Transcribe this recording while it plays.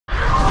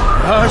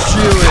Hush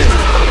you!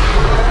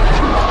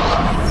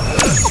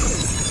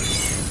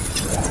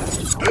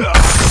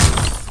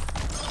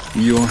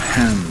 Your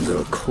hands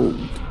are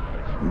cold,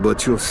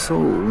 but your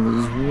soul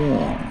is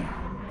warm.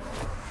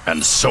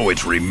 And so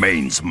it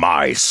remains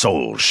my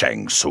soul,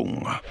 Shang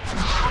Tsung.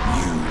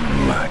 You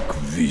lack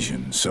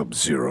vision,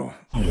 Sub-Zero.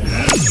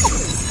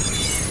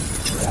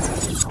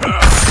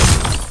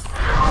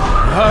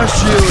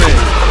 Hush you!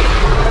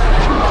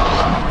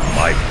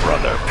 My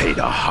brother paid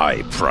a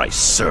high price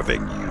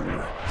serving you.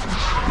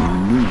 You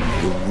knew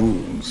the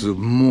rules of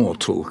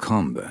Mortal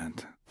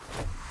Kombat.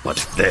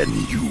 But then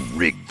you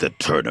rigged the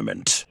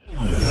tournament.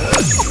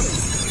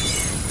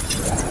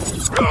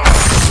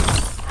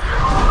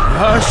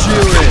 Hush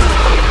you!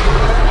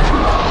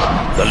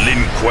 The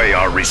Lin Kuei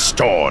are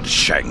restored,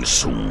 Shang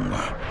Tsung.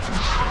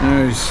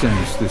 I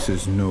sense this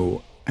is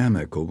no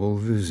amicable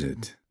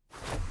visit.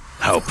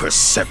 How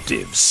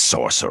perceptive,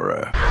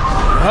 sorcerer.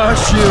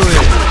 Hush you!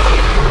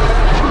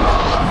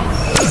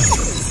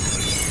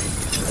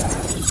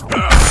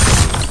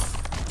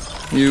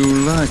 You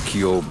lack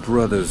your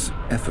brother's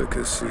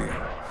efficacy.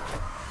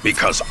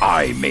 Because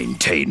I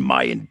maintain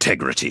my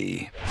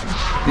integrity.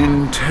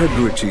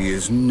 Integrity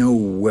is no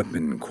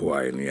weapon,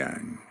 Kuai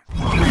Liang.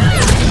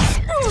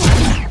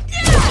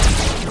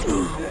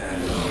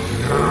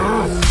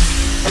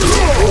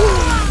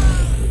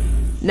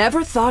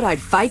 Never thought I'd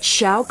fight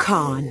Shao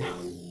Kahn.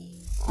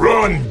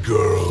 Run,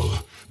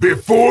 girl,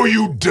 before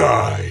you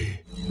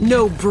die.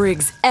 No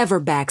Briggs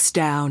ever backs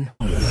down.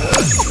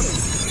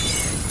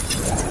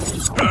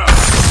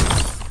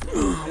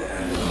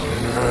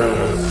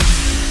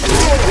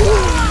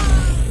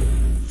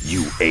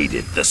 You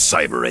aided the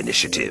Cyber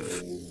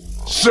Initiative.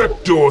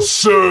 Sector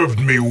served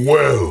me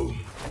well.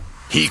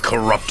 He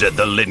corrupted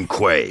the Lin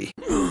Kuei.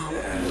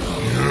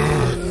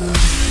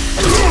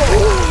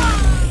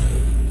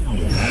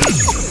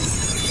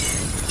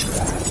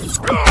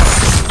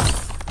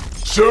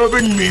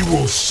 Serving me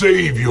will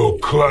save your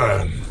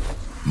clan.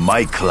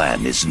 My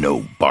clan is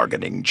no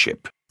bargaining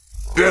chip.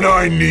 Then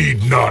I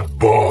need not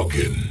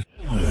bargain.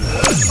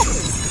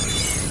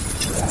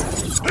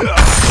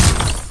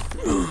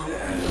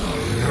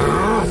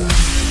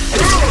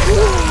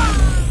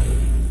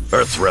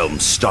 Earthrealm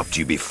stopped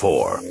you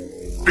before.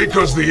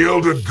 Because the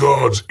Elder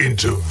Gods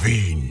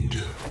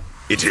intervened.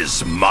 It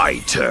is my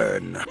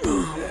turn.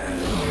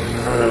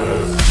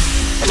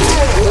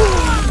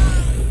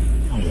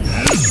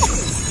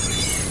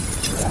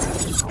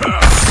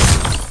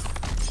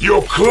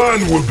 Your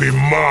clan will be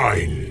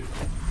mine.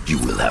 You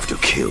will have to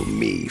kill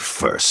me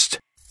first.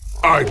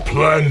 I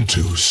plan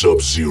to,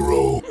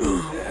 Sub-Zero.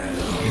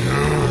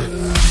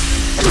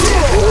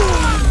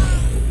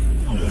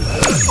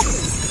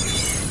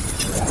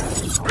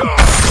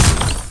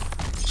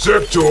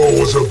 Sector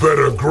was a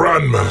better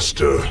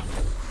Grandmaster.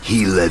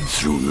 He led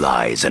through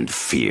lies and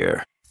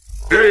fear.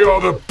 They are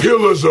the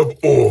pillars of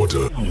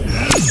order.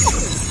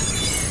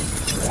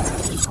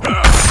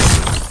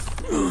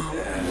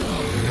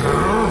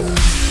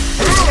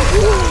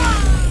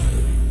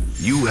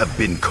 You have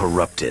been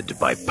corrupted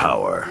by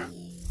power.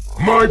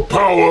 My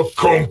power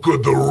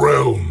conquered the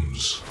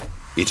realms.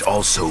 It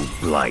also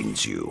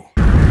blinds you.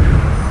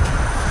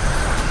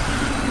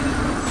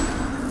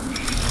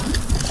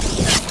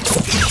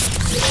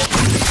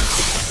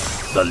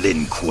 The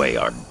Lin Kuei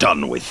are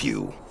done with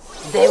you.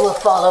 They will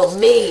follow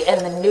me in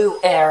the new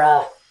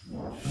era.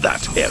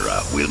 That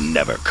era will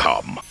never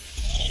come.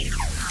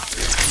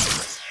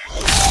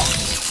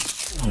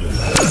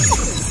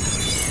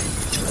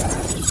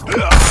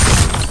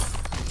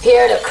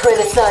 Here to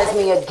criticize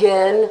me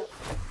again?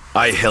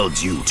 I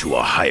held you to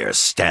a higher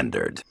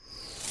standard.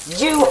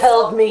 You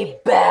held me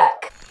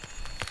back.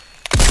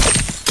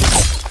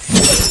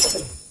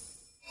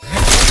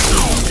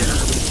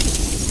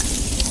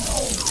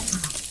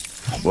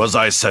 Was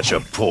I such a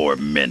poor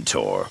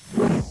mentor?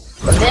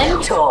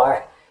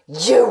 Mentor?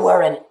 You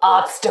were an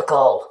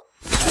obstacle.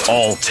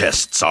 All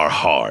tests are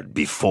hard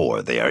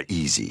before they are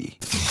easy.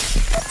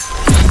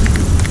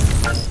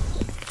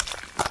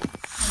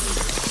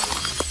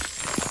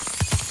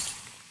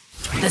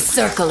 The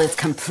circle is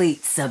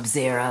complete,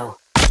 Sub-Zero.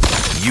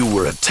 You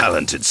were a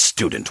talented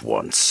student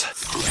once.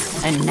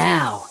 And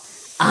now,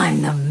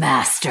 I'm the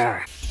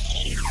master.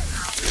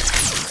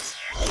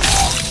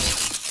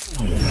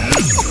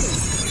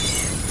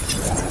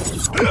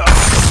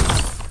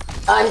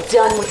 I'm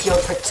done with your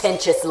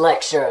pretentious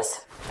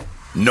lectures.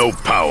 No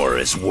power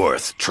is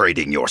worth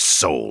trading your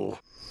soul.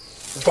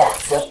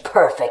 That's a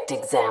perfect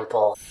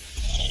example.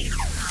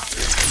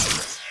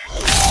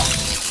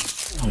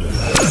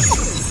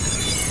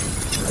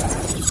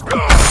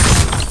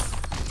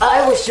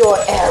 I was your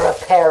heir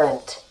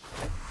apparent.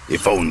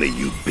 If only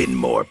you'd been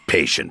more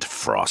patient,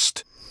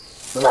 Frost.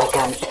 Like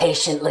I'm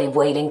patiently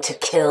waiting to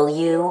kill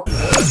you?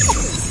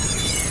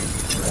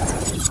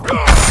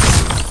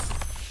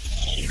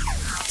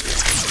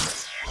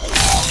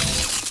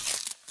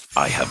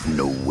 I have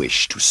no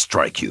wish to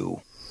strike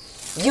you.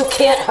 You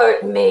can't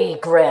hurt me,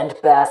 Grand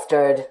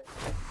Bastard.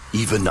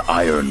 Even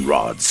iron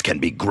rods can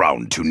be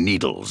ground to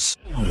needles.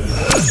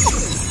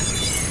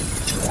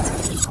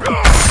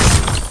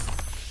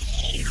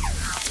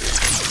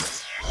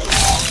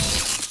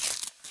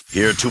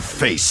 Here to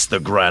face the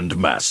Grand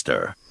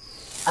Master.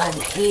 I'm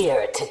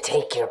here to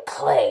take your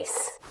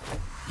place.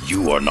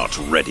 You are not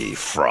ready,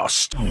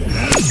 Frost.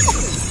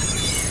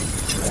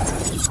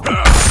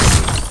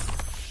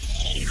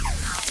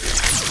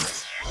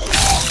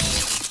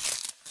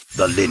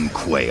 The Lin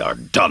Kuei are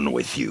done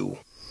with you.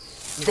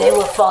 They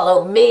will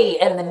follow me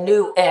in the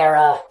new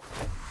era.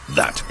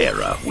 That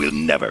era will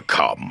never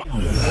come.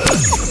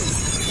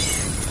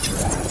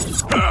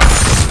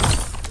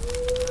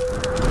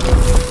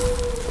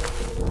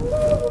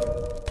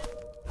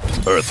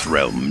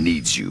 Earthrealm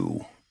needs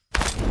you.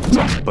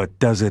 But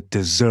does it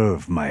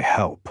deserve my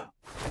help?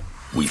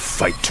 We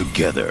fight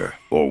together,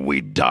 or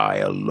we die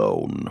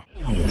alone.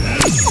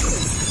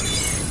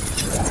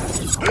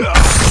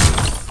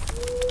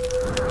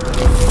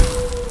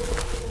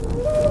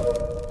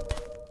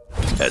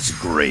 As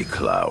Grey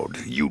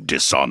Cloud, you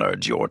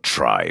dishonored your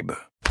tribe.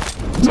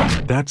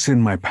 That's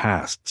in my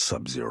past,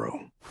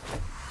 Sub-Zero.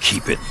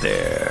 Keep it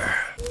there.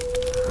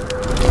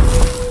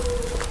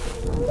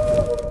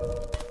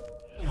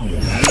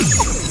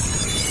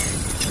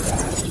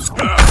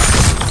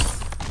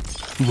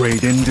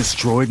 Raiden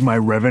destroyed my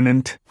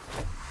Revenant?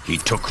 He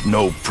took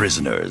no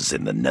prisoners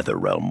in the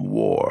Netherrealm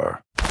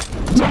War.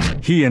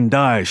 He and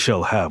I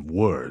shall have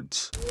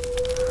words.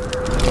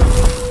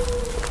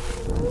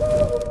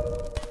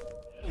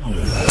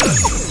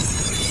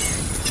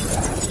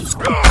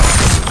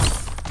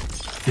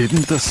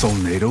 Didn't the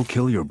Solnado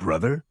kill your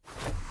brother?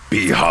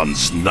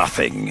 Bihan's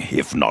nothing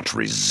if not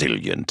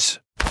resilient.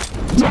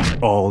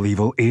 All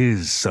evil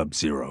is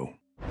Sub-Zero.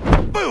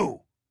 Boo!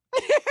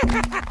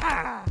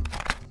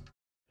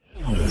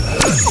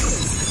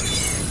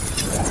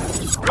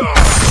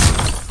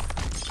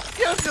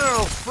 Your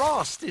girl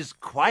Frost is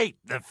quite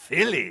the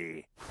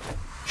filly.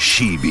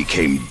 She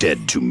became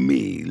dead to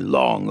me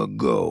long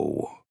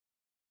ago.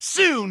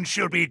 Soon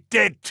she'll be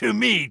dead to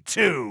me,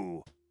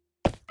 too.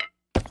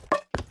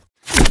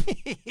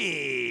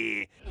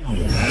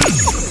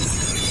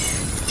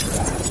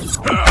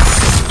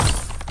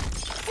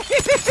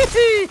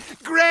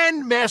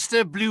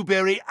 Grandmaster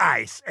Blueberry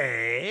Ice,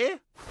 eh?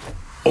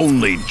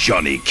 Only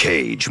Johnny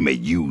Cage may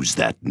use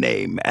that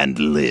name and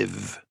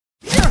live.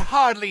 You're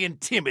hardly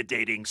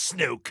intimidating,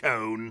 Snow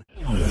Cone.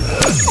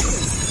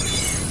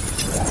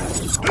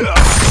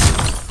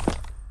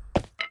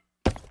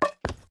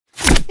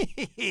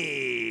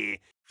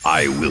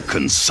 I will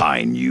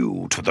consign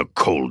you to the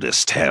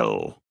coldest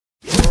hell.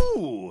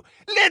 Ooh,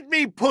 let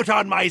me put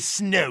on my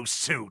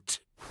snowsuit.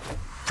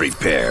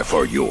 Prepare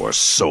for your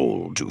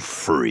soul to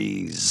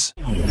freeze.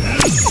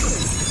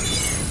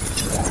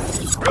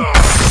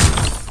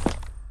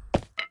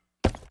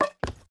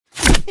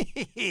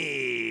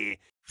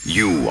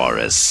 You are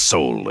as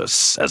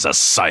soulless as a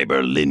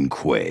cyber Lin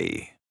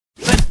Kuei.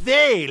 But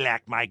they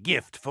lack my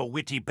gift for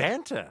witty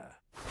banter.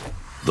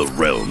 The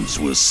realms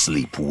will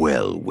sleep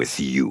well with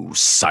you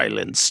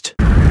silenced.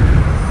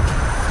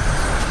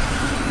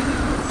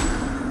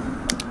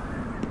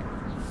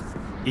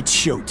 It's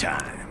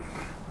showtime.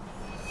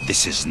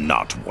 This is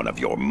not one of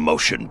your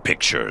motion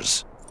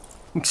pictures.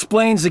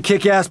 Explains the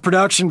kick-ass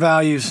production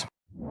values.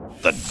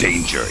 The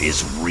danger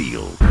is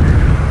real.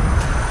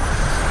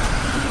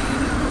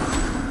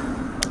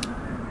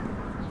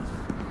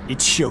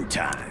 It's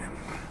showtime.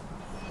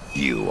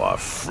 You are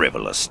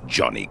frivolous,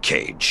 Johnny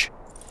Cage.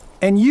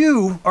 And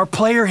you are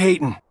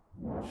player-hating.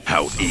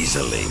 How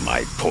easily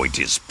my point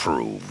is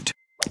proved.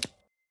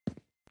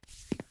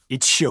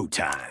 It's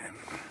showtime.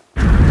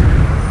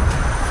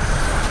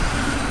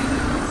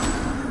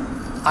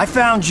 I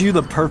found you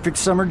the perfect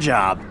summer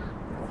job.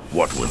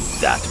 What would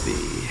that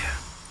be?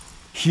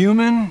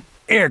 Human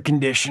air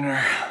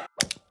conditioner.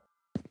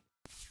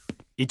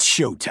 It's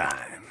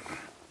showtime.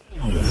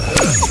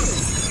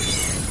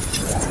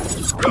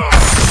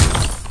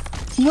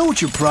 You know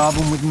what your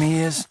problem with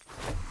me is?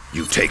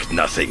 You take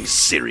nothing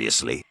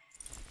seriously.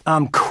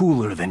 I'm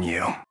cooler than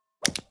you.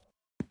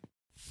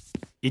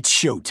 It's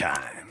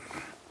showtime.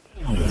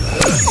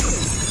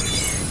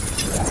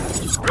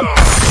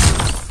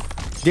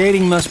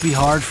 Dating must be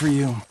hard for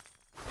you.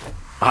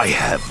 I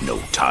have no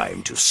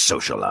time to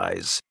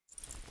socialize.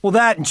 Well,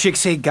 that and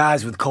chicks hate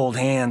guys with cold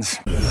hands.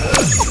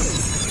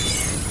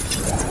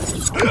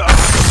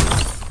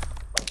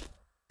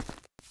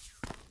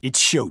 It's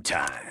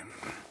showtime.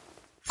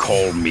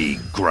 Call me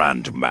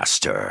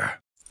Grandmaster.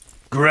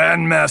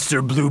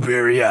 Grandmaster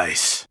Blueberry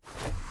Ice.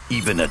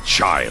 Even a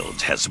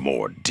child has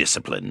more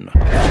discipline.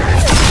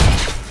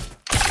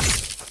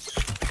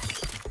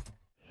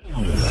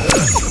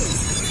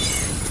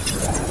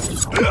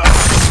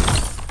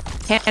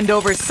 Hand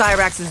over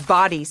Cyrax's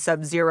body,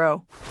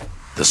 Sub-Zero.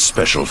 The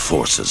Special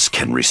Forces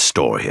can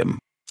restore him.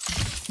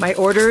 My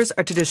orders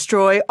are to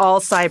destroy all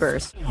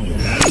cybers.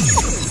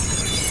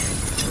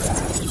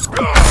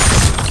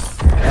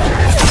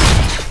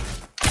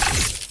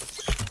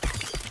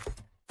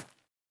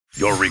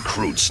 Your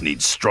recruits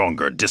need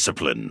stronger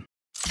discipline.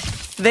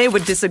 They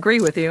would disagree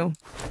with you.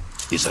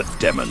 Is a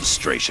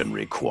demonstration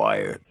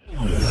required?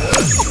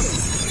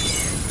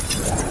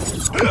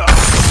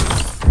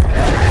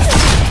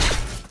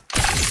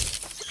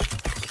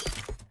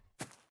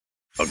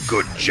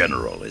 good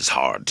general is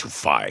hard to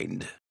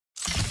find.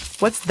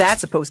 What's that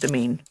supposed to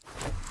mean?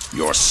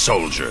 Your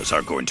soldiers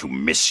are going to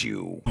miss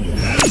you.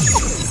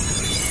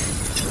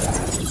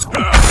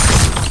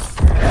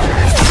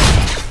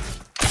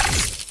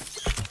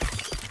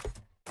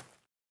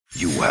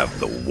 You have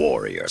the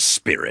warrior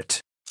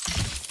spirit.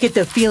 Get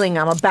the feeling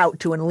I'm about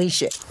to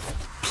unleash it.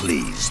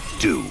 Please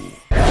do.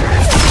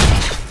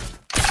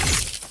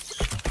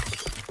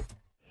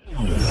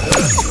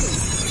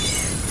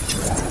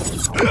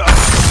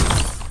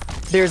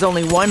 There's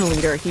only one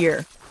leader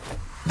here.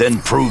 Then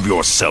prove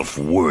yourself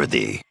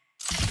worthy.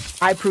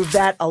 I proved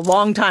that a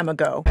long time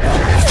ago.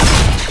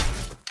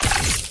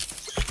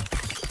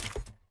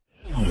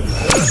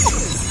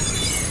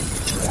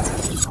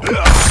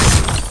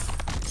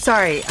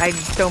 Sorry, I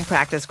don't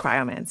practice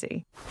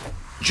cryomancy.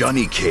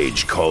 Johnny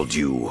Cage called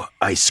you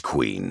Ice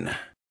Queen.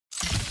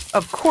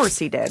 Of course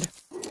he did.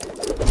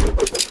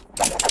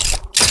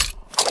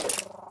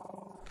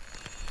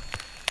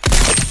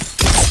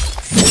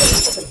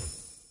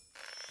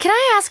 Can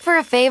I ask for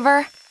a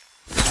favor?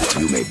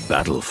 You may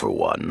battle for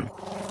one.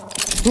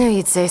 Knew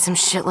you'd say some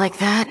shit like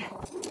that.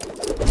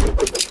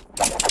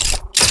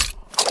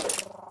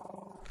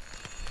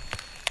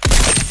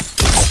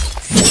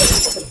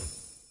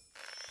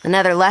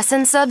 Another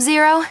lesson,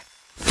 Sub-Zero?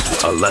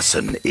 A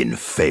lesson in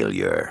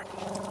failure.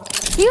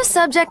 You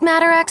subject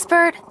matter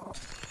expert?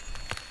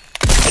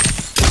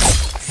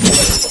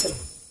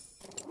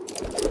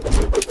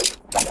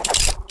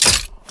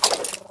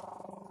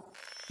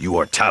 You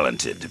are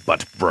talented,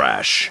 but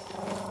brash.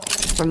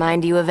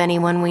 Remind you of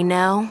anyone we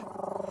know?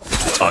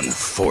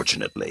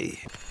 Unfortunately.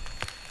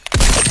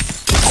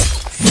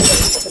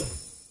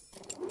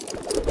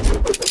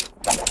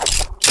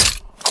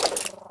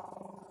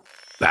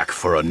 Back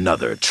for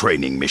another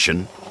training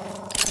mission?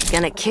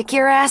 Gonna kick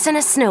your ass in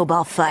a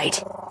snowball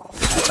fight.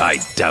 I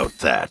doubt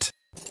that.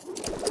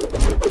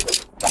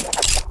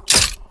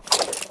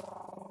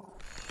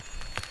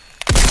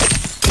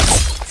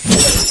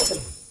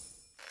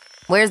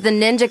 Where's the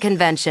ninja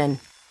convention?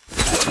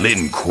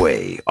 Lin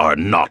Kuei are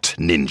not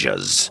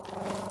ninjas.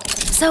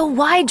 So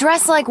why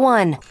dress like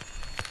one?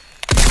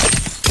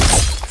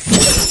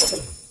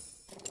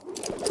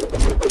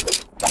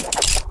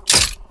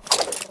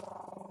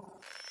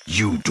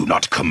 You do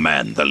not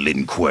command the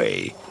Lin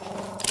Kuei.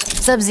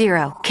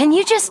 Sub-Zero, can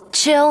you just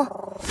chill?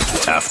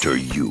 After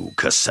you,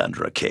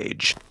 Cassandra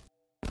Cage.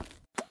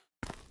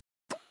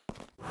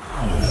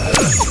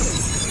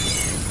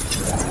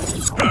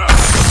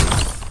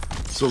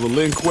 So the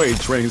Lin Kuei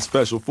trains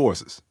special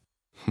forces.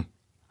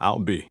 I'll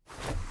be.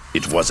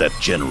 It was at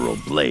General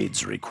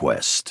Blade's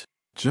request.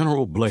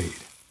 General Blade.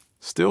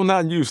 Still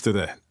not used to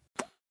that.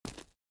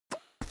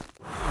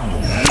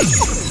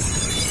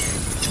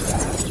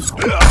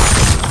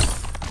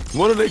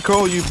 What do they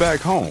call you back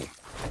home?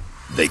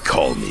 They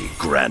call me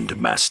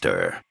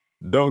Grandmaster.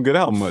 Don't get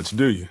out much,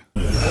 do you?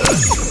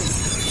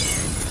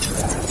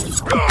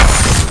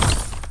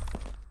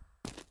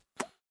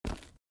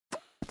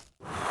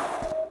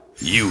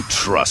 You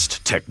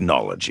trust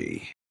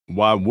technology.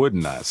 Why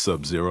wouldn't I,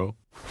 Sub-Zero?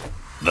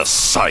 The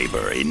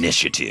Cyber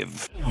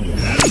Initiative.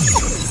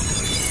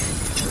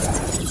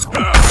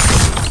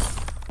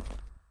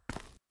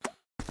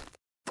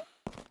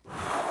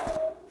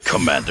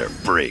 Commander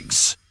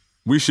Briggs.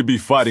 We should be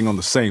fighting on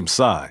the same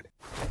side.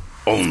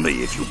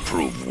 Only if you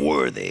prove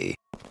worthy.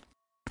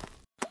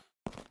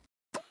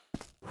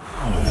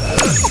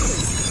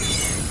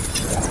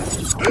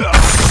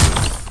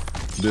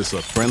 This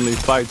a friendly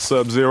fight,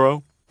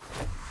 Sub-Zero?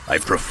 I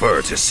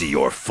prefer to see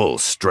your full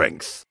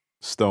strength.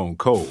 Stone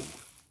cold.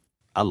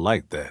 I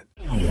like that.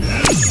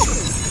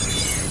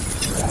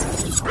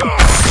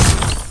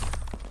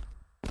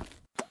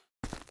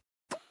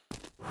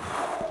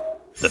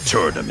 The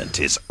tournament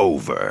is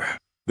over.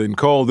 Then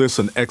call this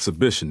an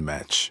exhibition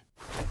match.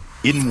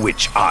 In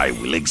which I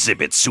will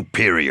exhibit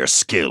superior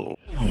skill.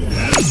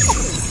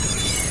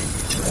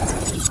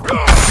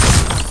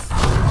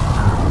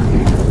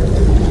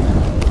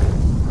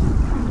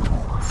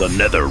 The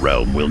Nether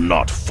Realm will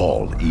not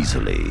fall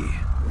easily.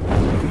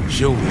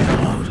 Show me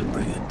how to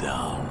bring it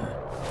down.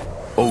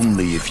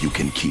 Only if you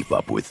can keep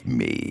up with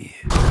me.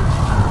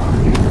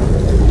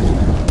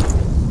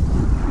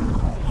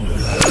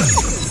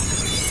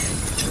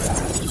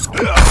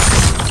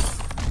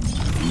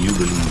 You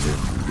believe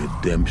in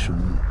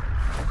redemption?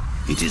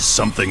 It is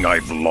something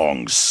I've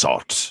long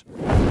sought.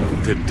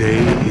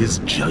 Today is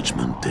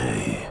Judgment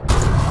Day.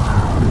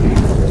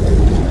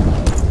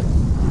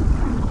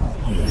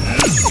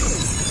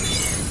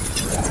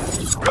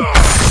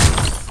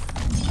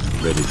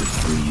 Ready to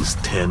freeze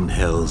 10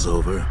 hells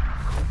over?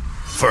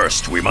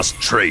 First, we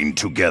must train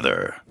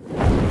together.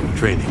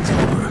 Training's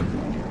over.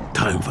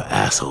 Time for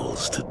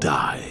assholes to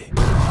die.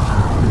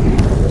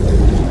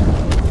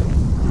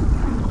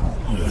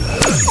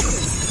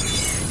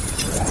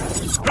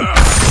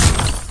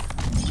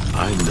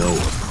 I know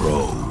a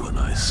pro when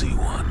I see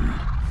one.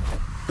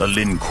 The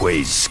Lin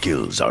Kuei's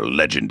skills are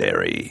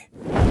legendary.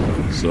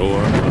 So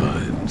are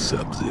mine,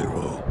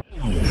 Sub-Zero.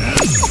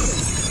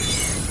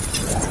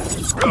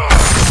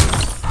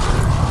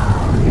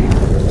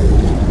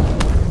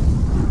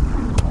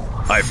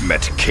 I've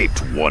met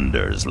caped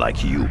wonders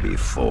like you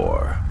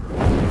before.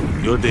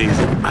 Your days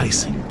of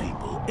icing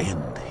people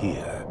end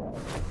here.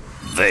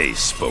 They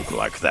spoke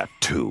like that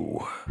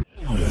too.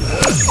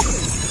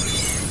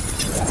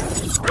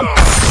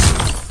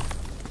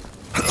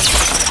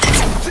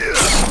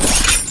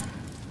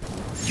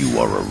 You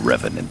are a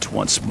revenant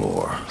once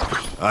more.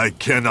 I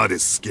cannot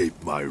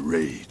escape my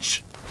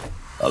rage.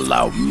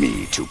 Allow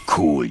me to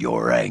cool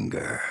your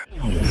anger.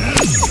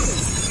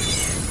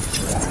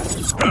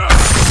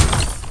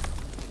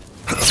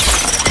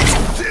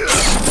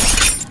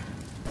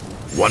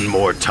 One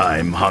more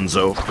time,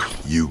 Hanzo.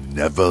 You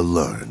never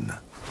learn.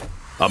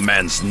 A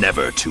man's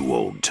never too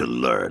old to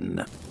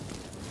learn.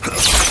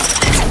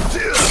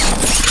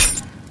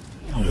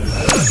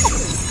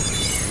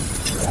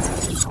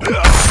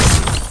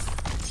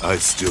 I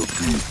still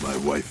grieve my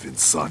wife and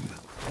son.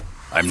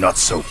 I'm not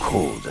so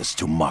cold as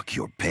to mock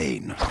your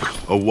pain.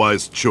 A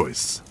wise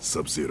choice,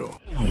 Sub-Zero.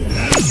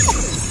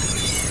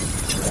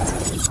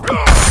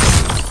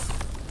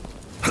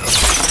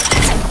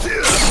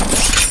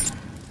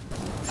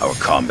 Our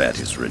combat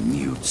is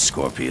renewed,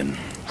 Scorpion.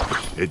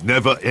 It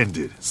never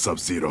ended,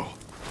 Sub-Zero.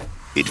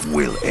 It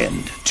will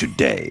end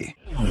today.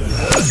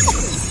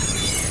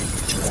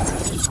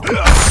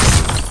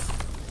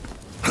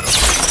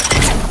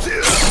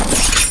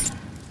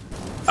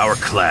 Our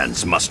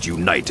clans must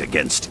unite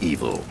against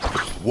evil.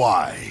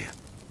 Why?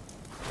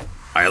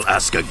 I'll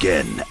ask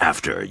again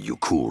after you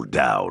cool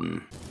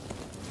down.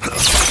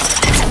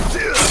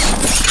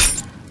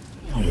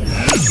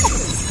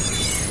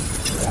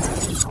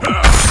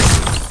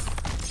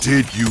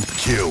 Did you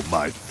kill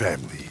my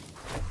family?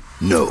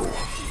 No,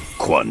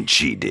 Quan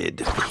Chi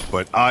did.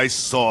 But I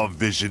saw a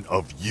vision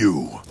of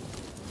you.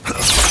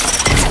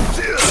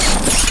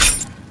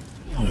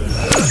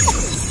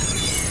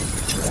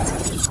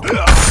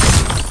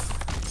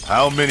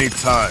 How many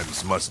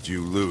times must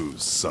you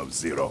lose,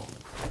 Sub-Zero?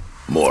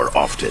 More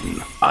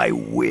often, I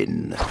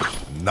win.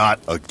 Not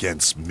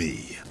against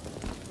me.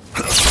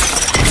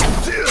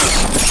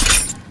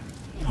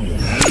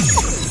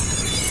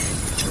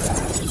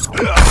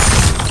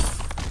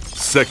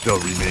 Sector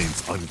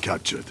remains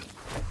uncaptured.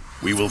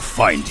 We will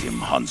find him,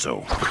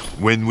 Hanzo.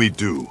 When we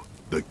do,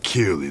 the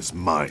kill is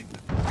mine.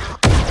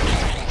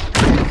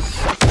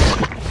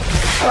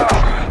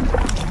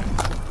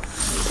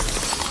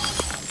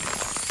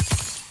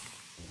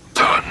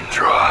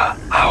 Tundra,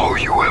 how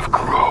you have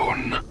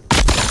grown.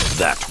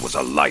 That was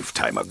a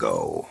lifetime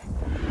ago.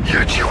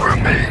 Yet you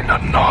remain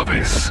a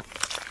novice.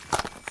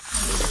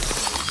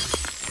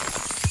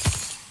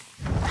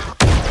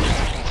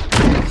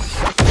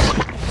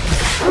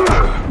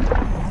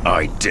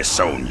 I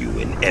disown you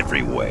in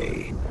every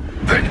way.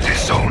 Then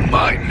disown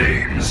my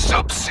name,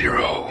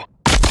 Sub-Zero.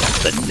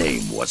 The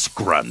name was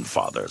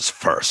grandfather's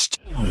first.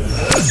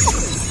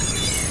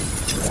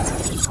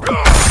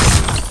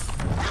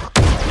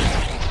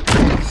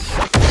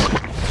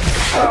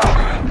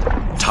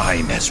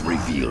 Time has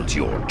revealed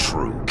your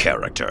true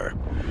character.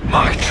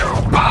 My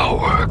true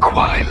power,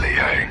 Kuai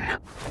Liang.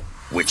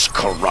 Which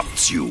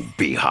corrupts you,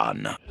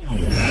 Bihan.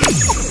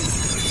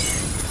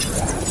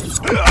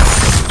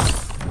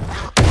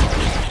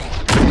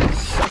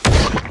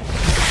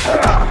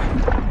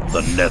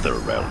 The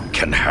Netherrealm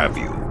can have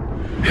you.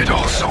 It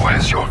also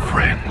has your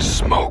friend,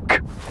 Smoke.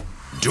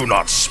 Do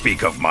not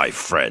speak of my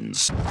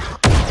friends.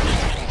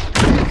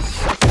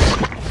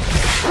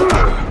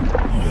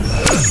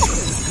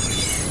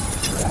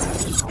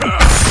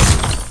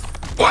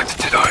 What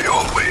did I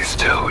always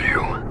tell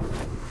you?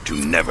 To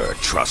never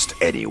trust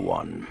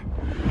anyone.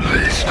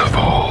 Least of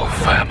all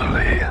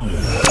family.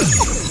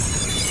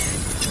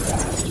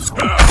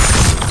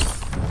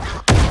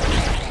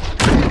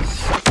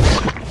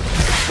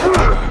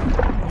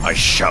 I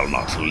shall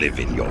not live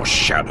in your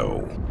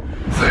shadow.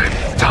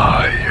 Then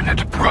die in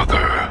it,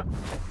 brother.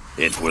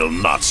 It will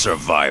not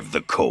survive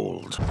the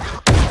cold.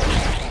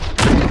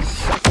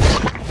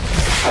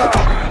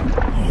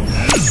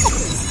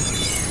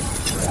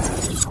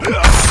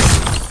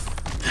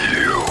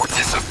 You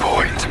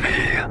disappoint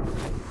me.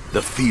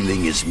 The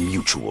feeling is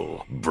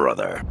mutual,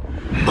 brother.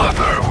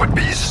 Mother would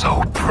be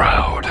so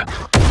proud.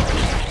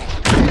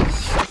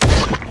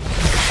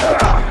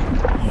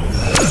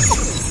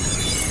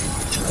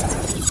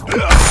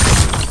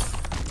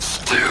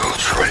 Still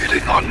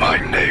trading on my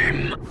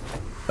name.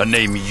 A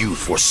name you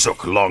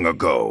forsook long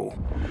ago.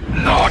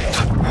 Not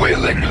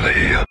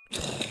willingly.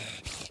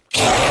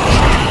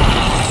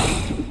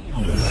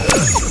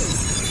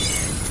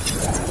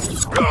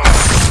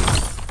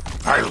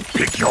 I'll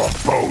pick your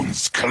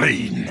bones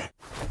clean.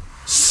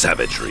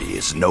 Savagery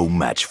is no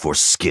match for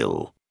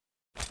skill.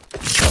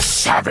 The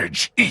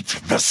savage eat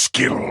the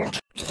skilled.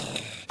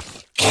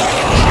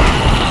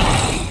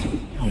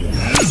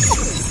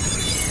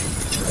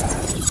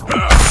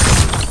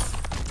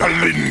 The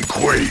Lin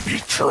Kuei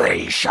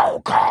betray Shao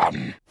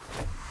Kahn.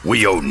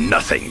 We owe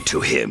nothing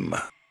to him.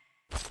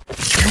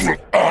 You'll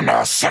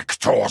honor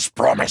Sector's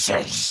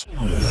promises.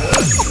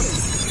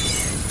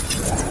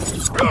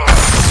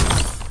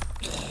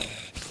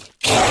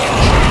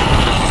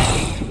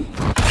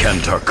 Can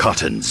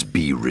Tarkatans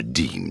be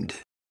redeemed?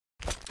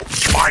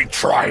 My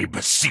tribe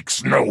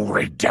seeks no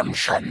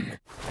redemption.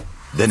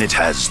 Then it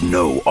has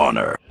no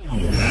honor.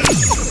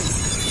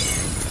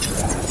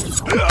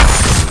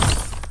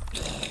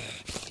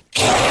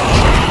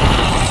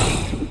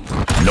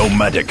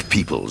 Nomadic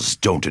peoples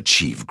don't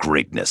achieve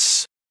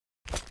greatness.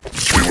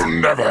 We will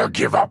never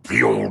give up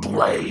the old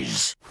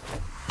ways.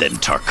 Then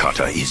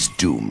Tarkata is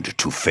doomed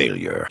to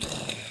failure.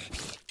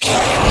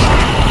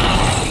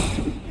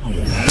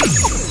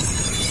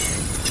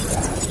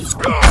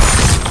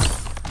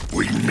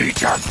 We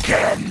meet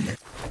again.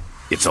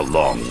 It's a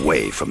long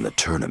way from the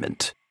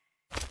tournament.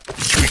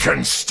 We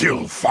can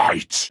still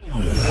fight.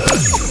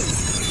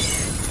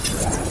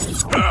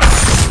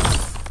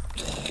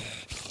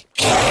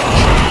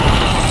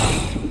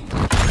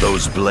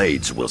 Those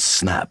blades will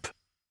snap.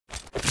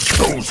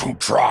 Those who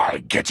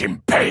try get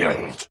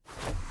impaled.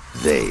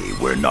 They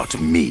were not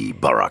me,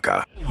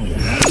 Baraka.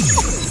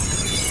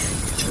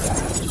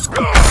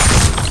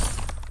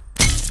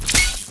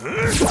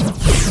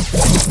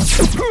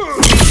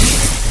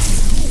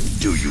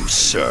 Do you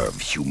serve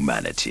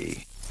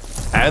humanity?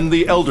 And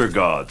the Elder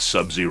God,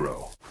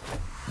 Sub-Zero.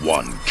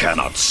 One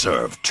cannot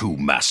serve two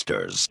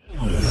masters.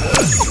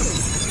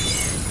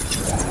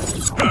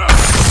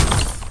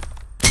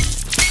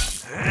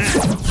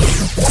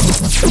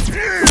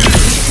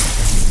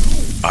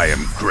 I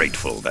am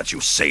grateful that you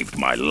saved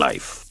my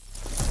life.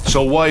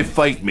 So why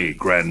fight me,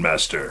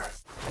 Grandmaster?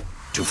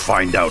 To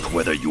find out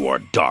whether you are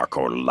dark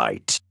or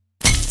light.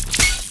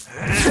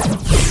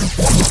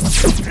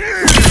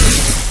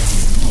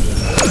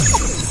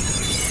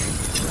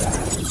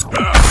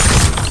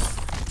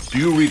 Do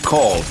you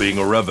recall being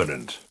a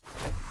Revenant?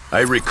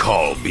 I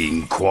recall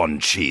being Quan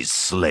Chi's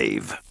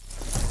slave.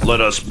 Let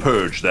us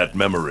purge that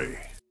memory.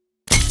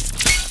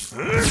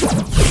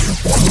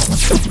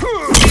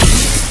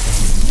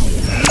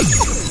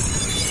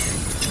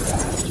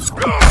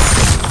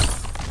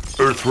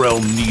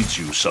 Earthrealm needs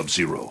you,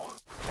 Sub-Zero.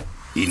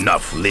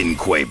 Enough Lin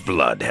Kuei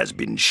blood has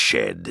been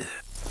shed.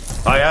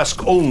 I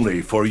ask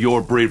only for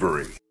your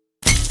bravery.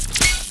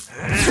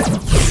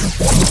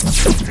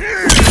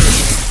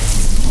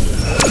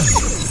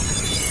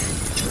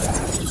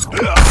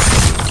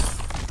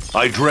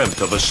 I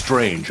dreamt of a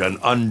strange and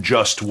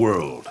unjust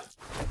world.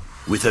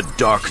 With a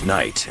dark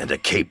night and a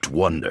caped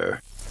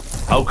wonder.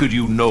 How could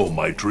you know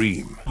my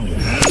dream?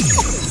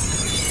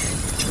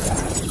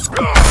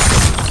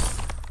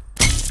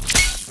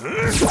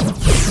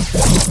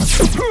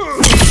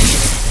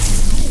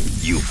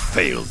 You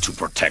failed to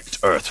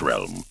protect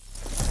Earthrealm.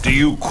 Do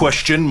you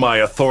question my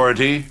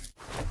authority?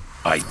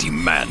 I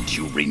demand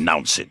you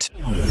renounce it.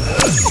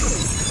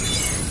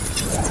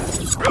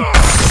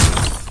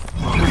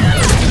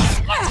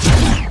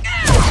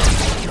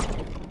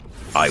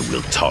 I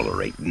will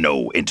tolerate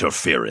no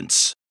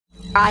interference.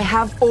 I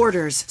have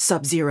orders,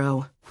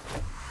 Sub-Zero.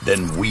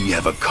 Then we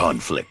have a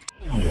conflict.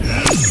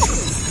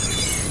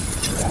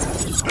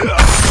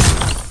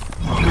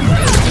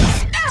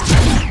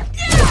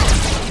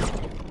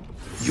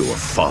 Your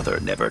father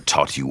never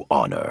taught you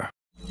honor.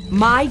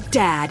 My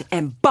dad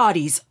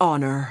embodies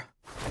honor.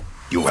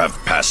 You have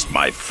passed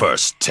my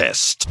first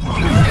test.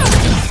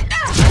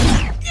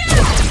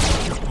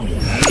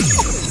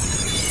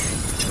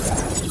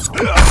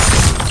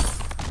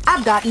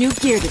 I've got new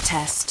gear to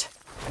test.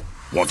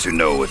 Want to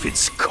know if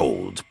it's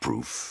cold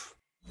proof?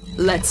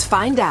 Let's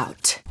find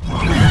out.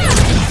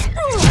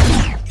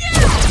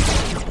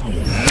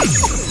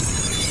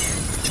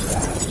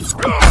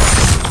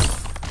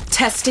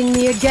 Testing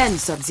me again,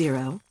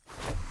 Sub-Zero.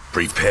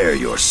 Prepare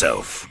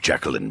yourself,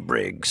 Jacqui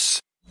Briggs.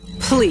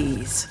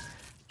 Please.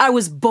 I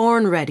was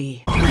born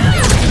ready.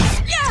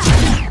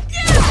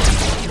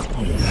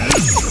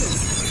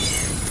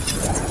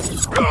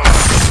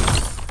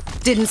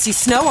 Didn't see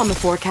snow on the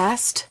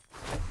forecast.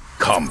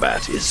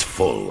 Combat is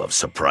full of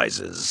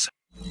surprises.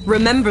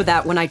 Remember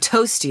that when I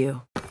toast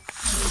you.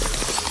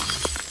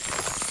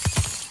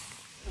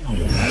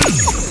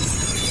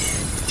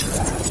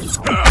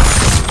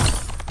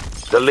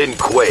 The Lin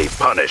Kuei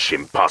punish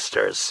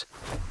imposters.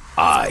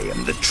 I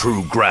am the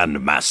true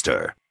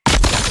Grandmaster.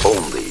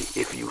 Only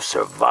if you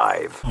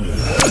survive.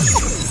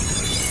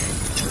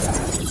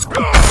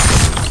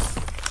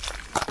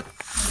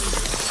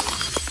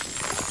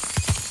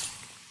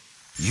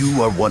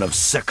 You are one of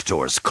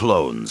Sector's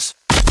clones.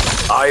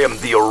 I am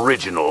the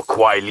original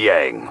Kuai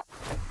Liang.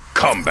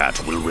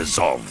 Combat will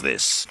resolve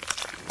this.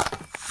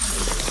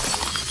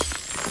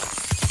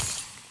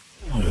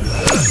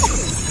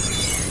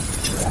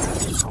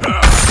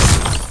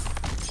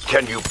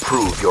 Can you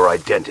prove your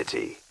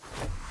identity?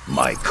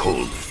 My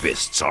cold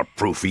fists are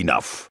proof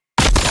enough.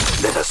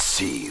 Let us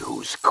see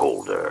who's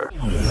colder.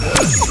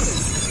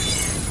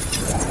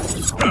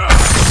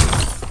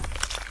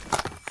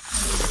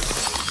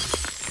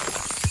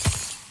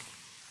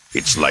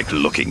 It's like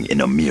looking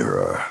in a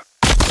mirror.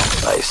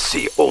 I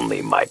see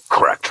only my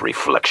cracked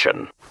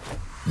reflection.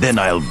 Then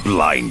I'll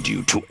blind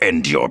you to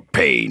end your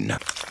pain.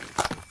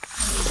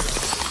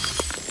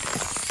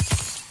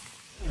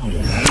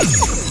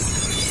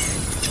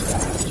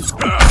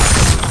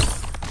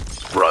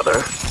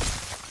 Brother,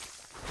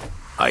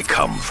 I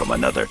come from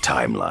another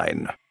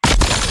timeline.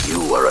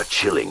 You are a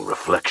chilling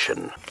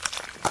reflection.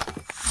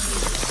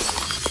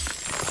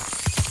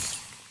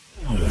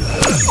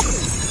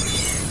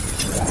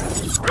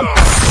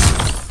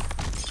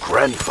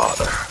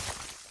 Grandfather,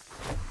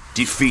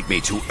 defeat me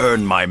to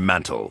earn my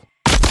mantle.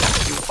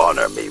 You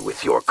honor me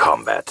with your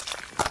combat.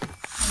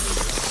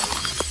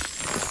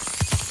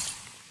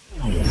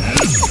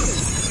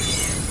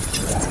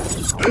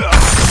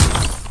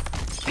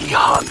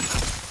 Bihan.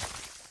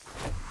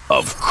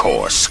 Of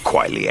course,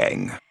 Kuai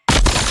Liang.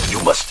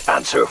 You must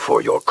answer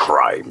for your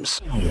crimes.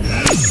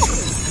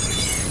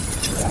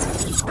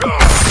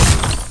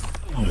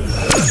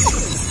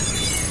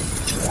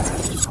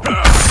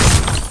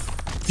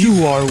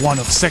 You are one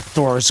of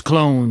Sector's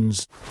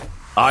clones.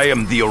 I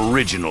am the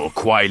original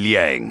Kuai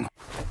Liang.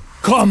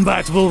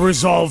 Combat will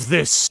resolve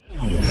this.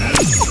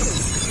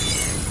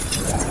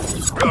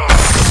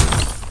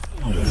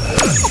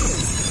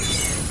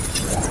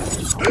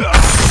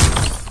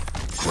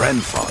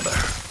 Grandfather.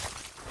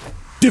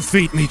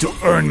 Defeat me to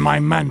earn my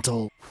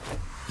mantle.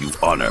 You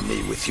honor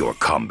me with your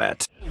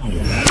combat.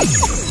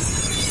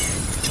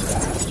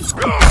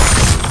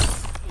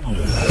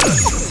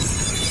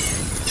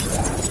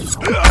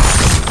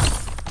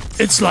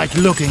 It's like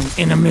looking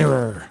in a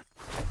mirror.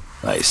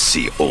 I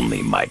see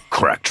only my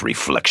cracked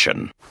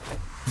reflection.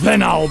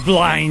 Then I'll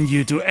blind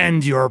you to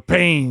end your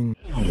pain.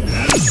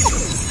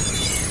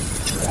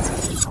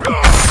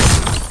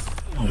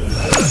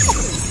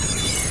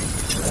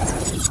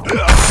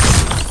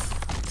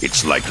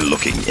 It's like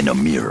looking in a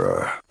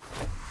mirror.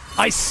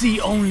 I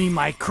see only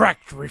my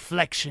cracked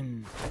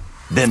reflection.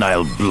 Then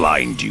I'll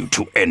blind you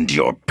to end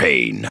your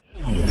pain.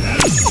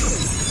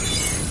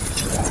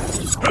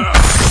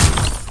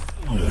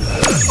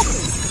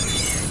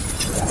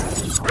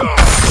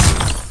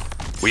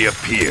 We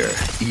appear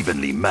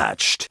evenly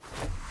matched.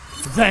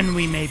 Then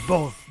we may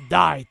both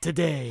die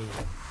today.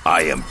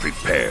 I am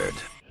prepared.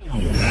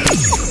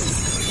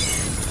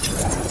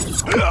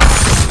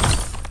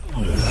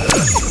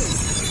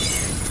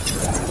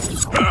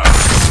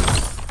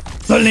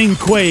 The Lin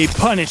Kuei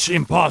punish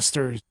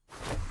imposters.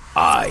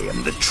 I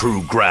am the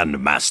true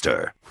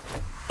Grandmaster.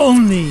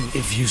 Only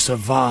if you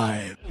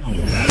survive.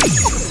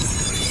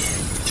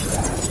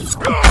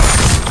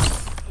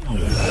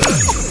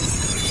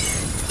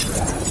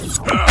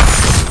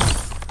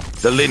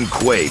 The Lin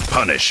Kuei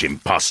punish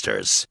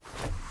imposters.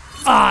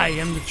 I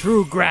am the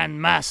true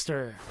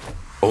Grandmaster.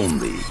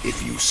 Only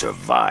if you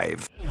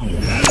survive.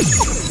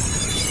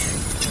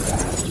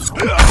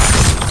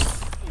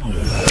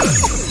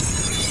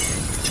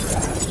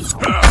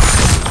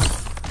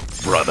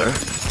 Brother,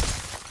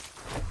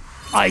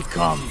 I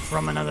come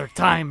from another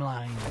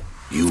timeline.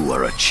 You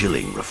are a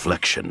chilling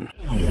reflection.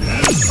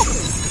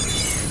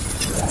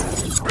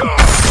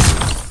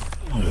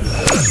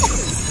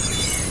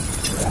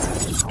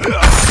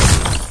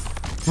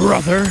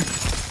 Brother,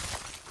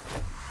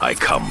 I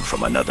come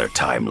from another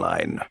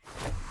timeline.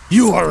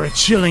 You are a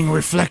chilling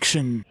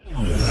reflection.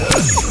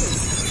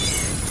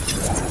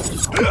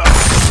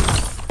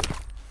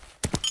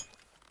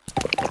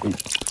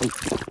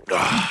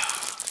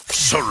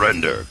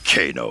 Surrender,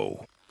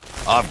 Kano.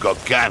 I've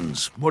got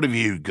guns. What have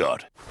you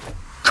got?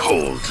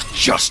 Cold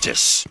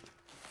justice.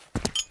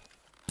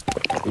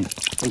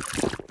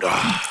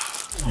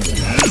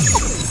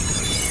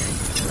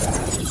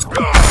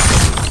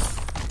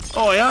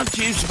 Oh, aren't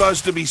you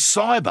supposed to be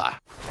cyber?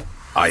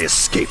 I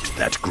escaped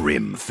that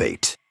grim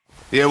fate.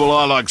 Yeah, well,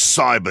 I like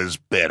cybers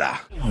better.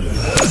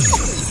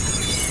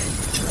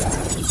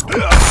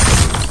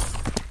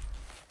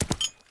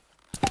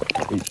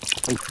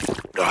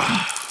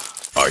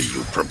 Are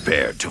you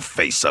prepared to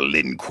face a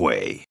Lin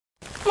Kuei?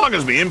 As long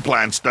as the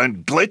implants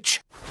don't glitch.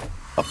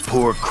 A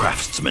poor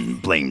craftsman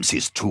blames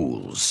his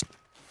tools.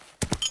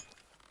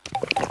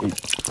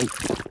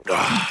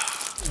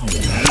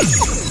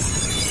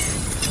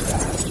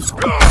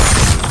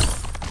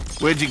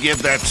 Where'd you get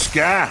that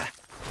scar?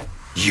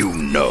 You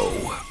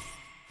know.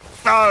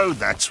 Oh,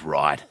 that's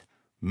right.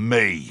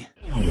 Me.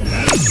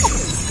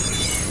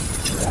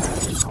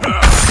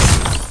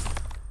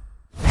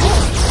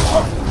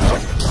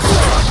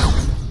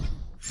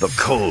 The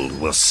cold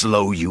will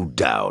slow you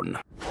down.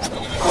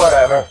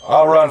 Whatever,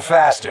 I'll run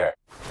faster.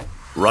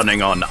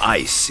 Running on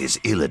ice is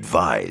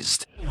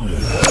ill-advised.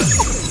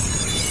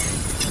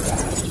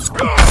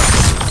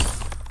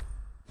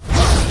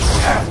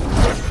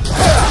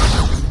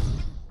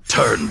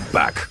 Turn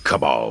back,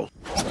 Kabal.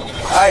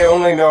 I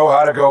only know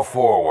how to go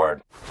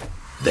forward.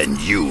 Then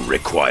you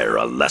require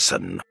a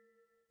lesson.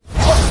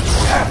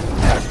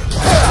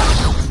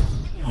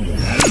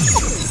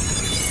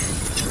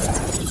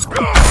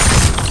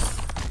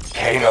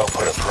 Kano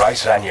put a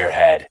price on your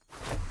head.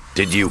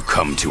 Did you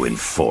come to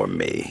inform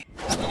me?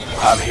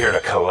 I'm here to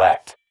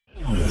collect.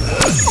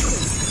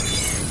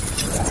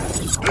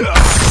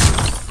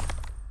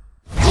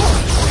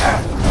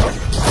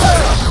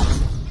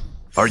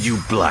 Are you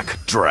Black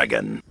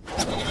Dragon?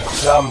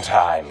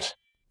 Sometimes.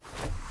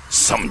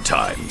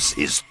 Sometimes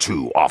is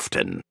too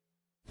often.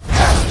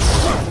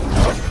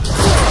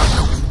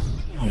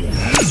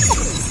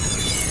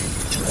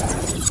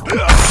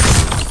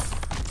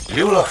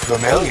 You look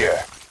familiar.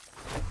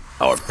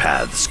 Our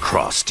paths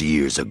crossed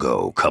years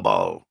ago,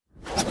 Kabal.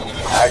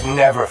 I'd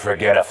never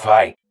forget a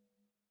fight.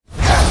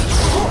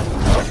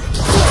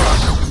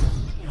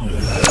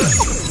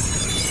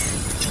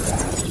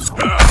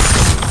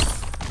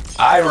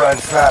 I run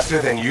faster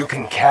than you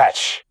can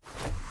catch.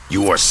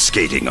 You are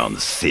skating on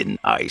thin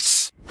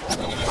ice.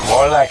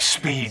 More like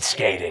speed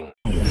skating.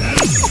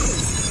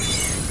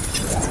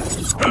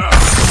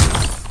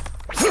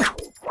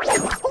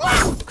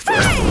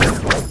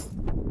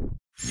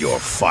 Your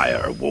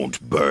fire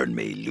won't burn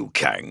me, Liu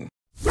Kang.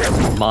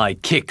 My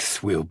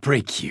kicks will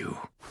break you.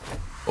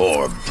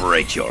 Or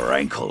break your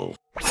ankle.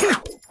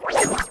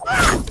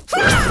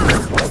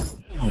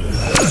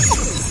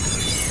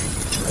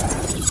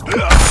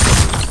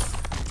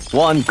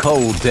 One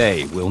cold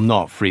day will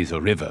not freeze a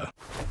river.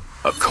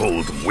 A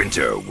cold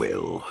winter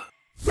will.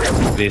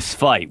 This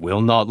fight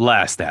will not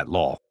last that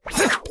long.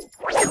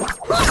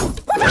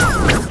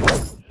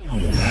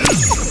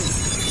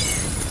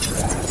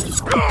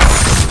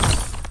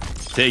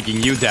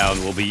 Taking you down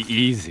will be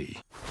easy.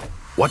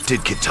 What did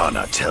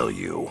Kitana tell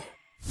you?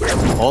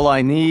 All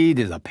I need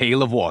is a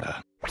pail of water.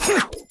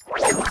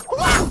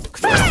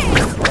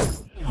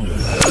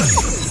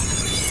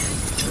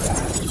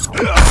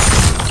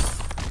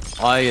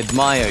 I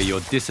admire your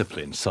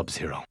discipline,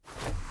 Sub-Zero.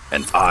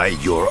 And I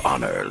your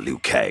honor, Liu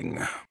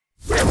Kang.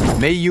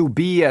 May you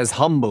be as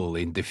humble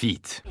in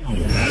defeat.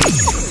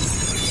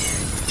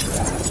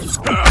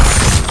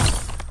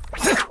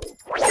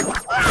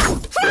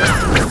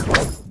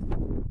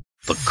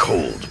 The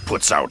cold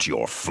puts out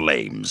your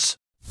flames.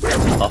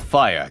 A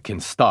fire can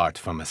start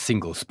from a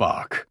single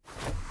spark.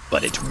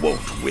 But it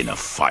won't win a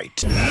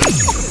fight.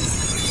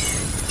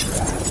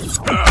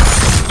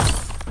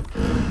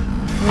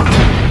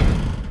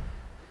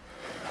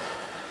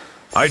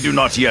 I do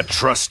not yet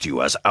trust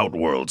you as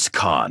Outworld's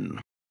Khan.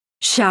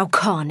 Shao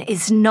Kahn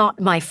is not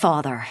my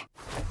father.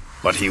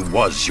 But he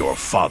was your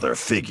father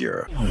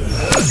figure.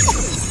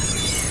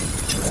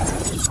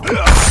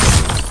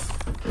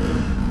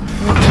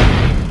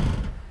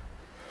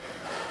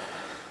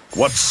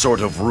 What sort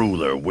of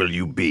ruler will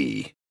you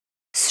be?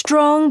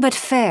 Strong but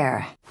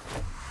fair.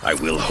 I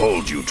will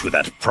hold you to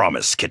that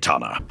promise,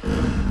 Kitana.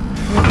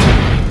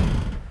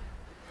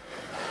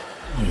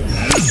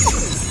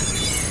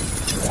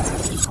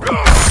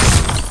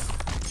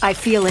 I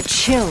feel a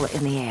chill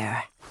in the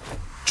air.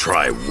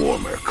 Try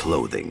warmer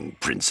clothing,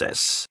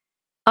 princess.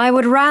 I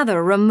would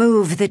rather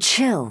remove the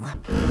chill.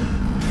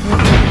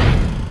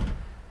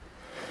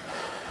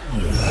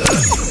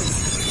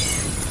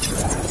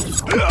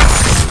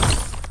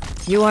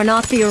 You are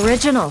not the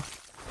original.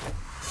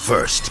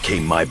 First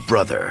came my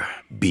brother,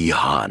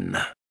 Bi-Han.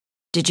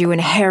 Did you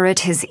inherit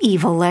his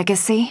evil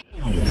legacy?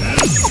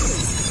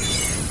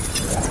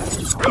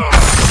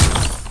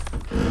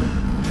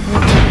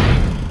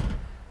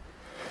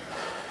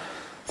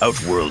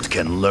 Outworld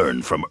can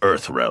learn from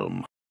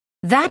Earthrealm.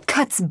 That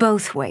cuts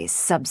both ways,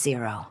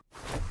 Sub-Zero.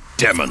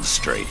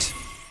 Demonstrate.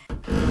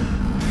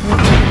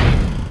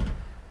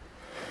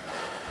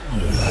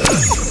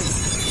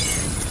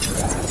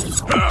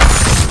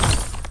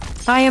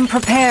 I am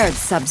prepared,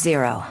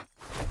 Sub-Zero.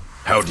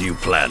 How do you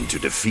plan to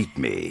defeat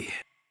me?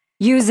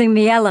 Using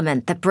the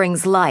element that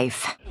brings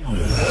life.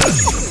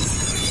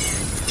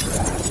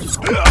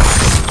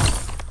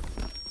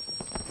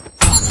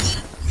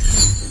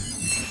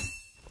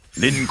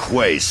 Lin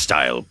Kuei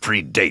style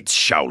predates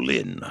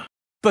Shaolin.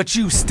 But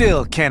you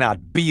still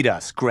cannot beat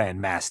us,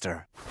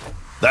 Grandmaster.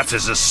 That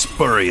is a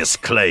spurious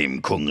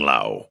claim, Kung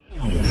Lao.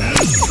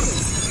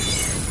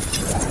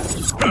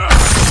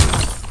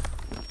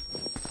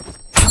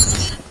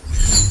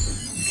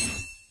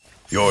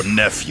 Your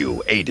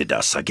nephew aided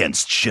us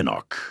against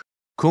Shinnok.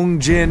 Kung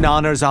Jin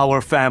honors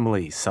our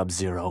family,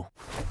 Sub-Zero.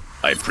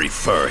 I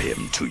prefer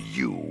him to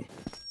you.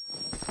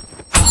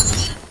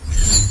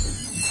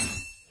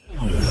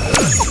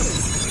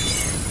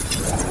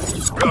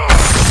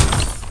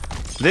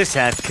 This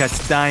hat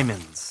cuts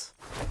diamonds.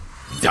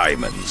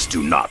 Diamonds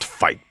do not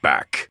fight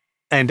back.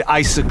 And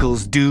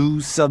icicles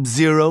do,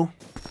 Sub-Zero?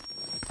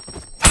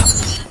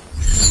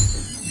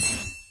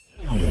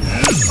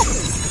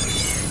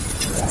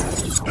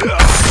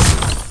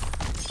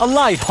 A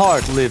light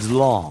heart lives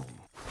long.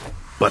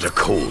 But a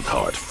cold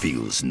heart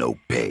feels no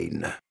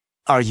pain.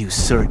 Are you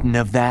certain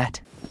of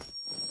that?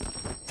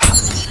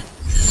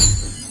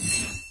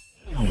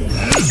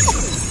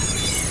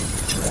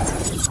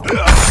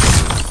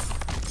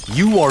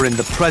 You are in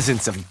the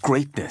presence of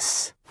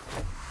greatness.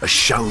 A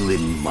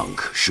Shaolin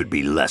monk should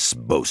be less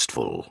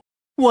boastful.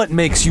 What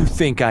makes you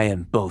think I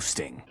am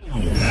boasting?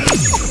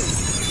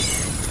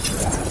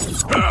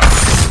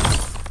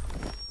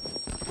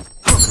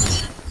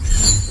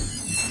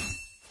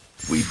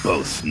 We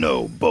both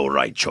know Bo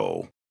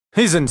Raicho.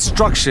 His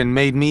instruction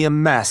made me a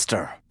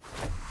master.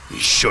 He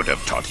should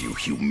have taught you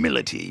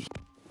humility.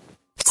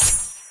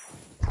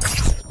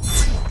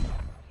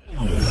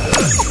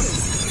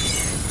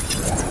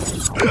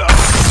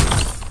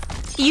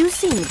 You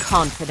seem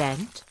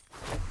confident.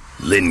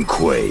 Lin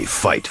Kuei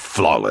fight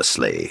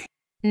flawlessly.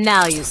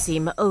 Now you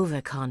seem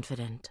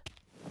overconfident.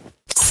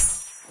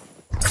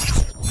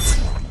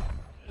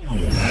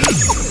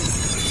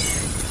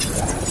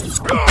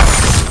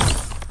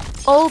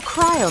 All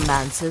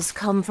cryomancers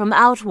come from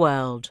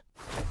Outworld.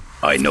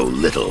 I know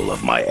little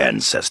of my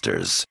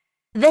ancestors.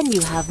 Then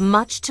you have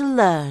much to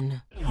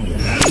learn.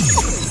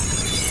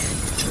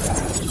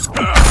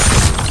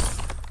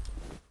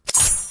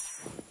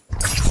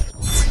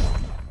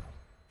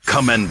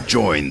 Come and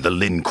join the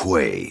Lin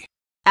Kuei.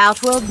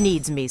 Outworld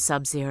needs me,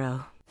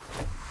 Sub-Zero.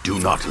 Do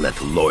not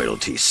let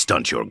loyalty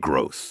stunt your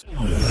growth.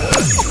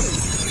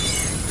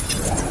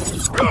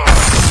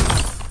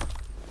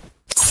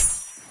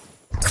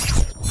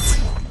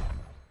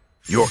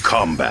 Your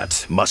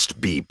combat must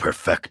be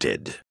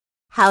perfected.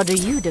 How do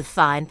you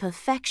define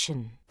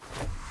perfection?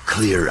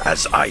 Clear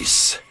as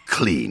ice,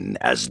 clean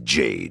as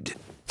jade.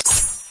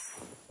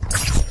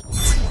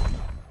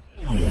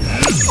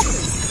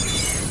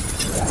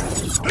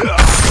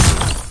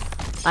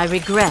 I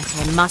regret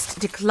I must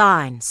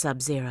decline,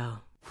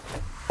 Sub-Zero.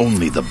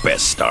 Only the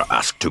best are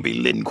asked to be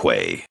Lin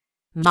Kuei.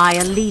 My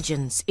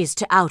allegiance is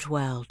to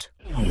Outworld.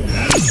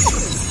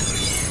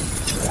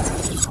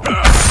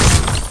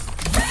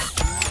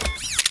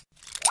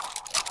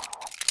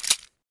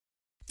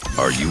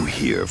 Are you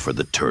here for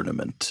the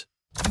tournament?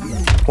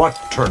 What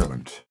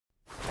tournament?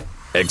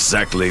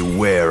 Exactly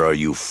where are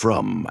you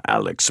from,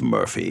 Alex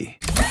Murphy?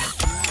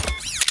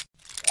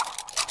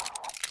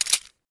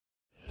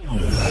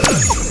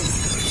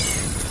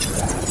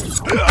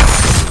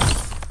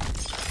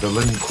 The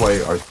Lin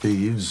Kuei are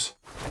thieves?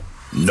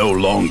 No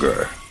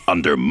longer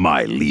under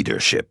my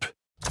leadership.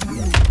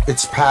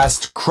 Its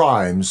past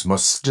crimes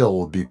must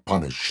still be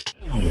punished.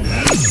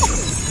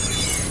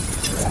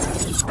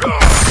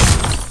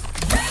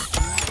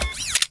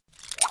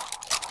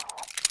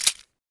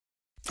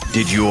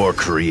 Did your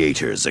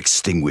creators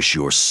extinguish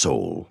your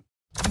soul?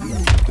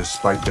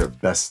 Despite their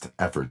best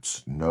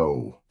efforts,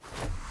 no.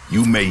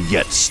 You may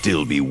yet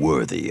still be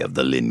worthy of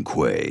the Lin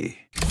Kuei.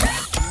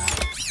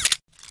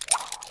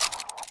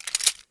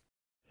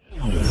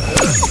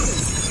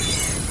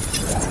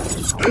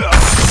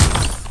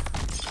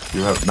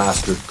 You have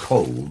mastered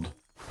cold.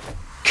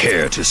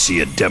 Care to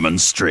see a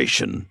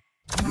demonstration?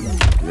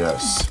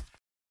 Yes.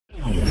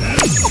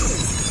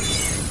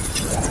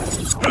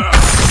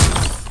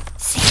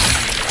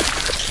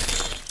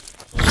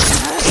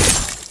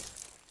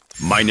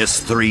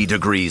 -3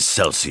 degrees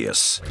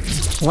Celsius.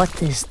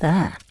 What is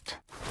that?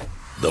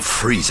 The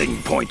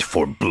freezing point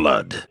for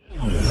blood.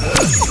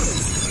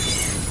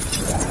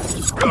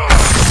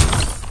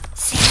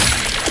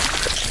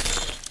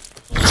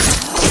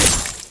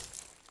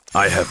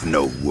 I have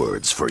no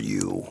words for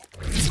you.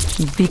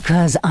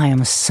 Because I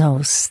am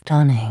so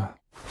stunning.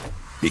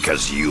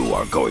 Because you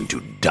are going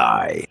to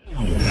die.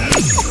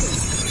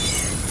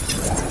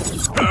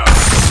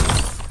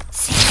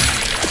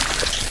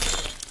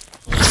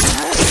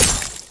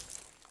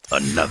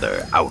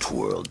 Another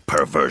Outworld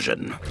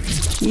perversion.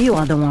 You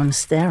are the one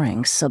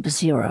staring,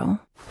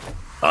 Sub-Zero.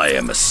 I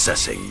am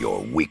assessing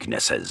your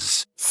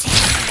weaknesses.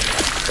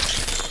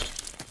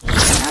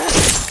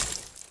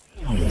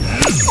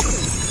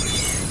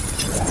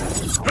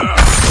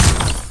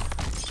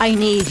 I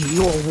need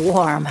your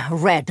warm,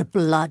 red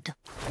blood.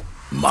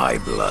 My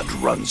blood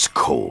runs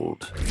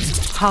cold.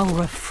 How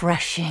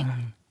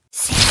refreshing.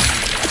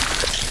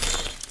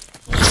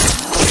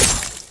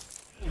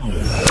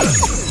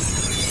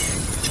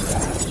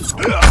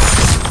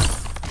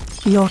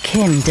 Your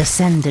kin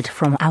descended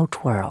from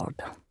Outworld.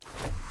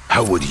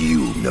 How would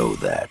you know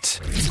that?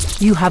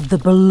 You have the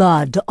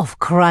blood of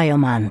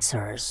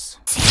cryomancers.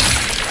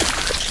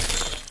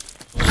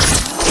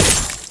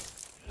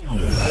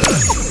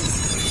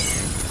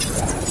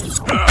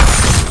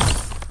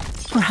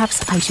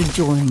 Perhaps I should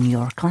join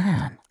your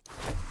clan.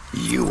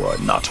 You are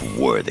not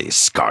worthy,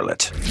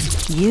 Skarlet.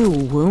 You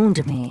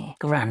wound me,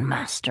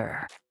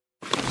 Grandmaster.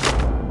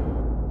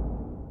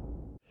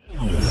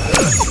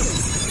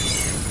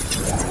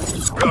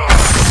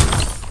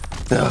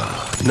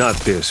 Oh, not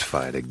this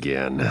fight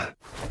again.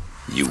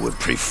 You would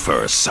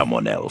prefer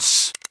someone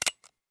else.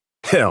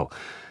 Hell,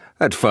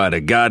 I'd fight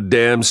a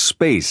goddamn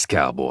space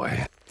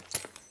cowboy.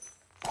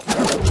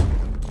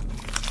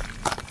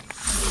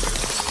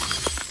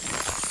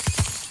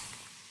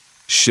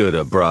 Should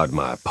have brought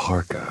my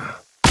parka.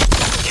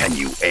 Can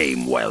you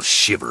aim while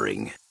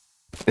shivering?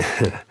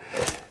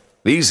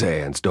 These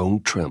hands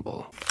don't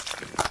tremble.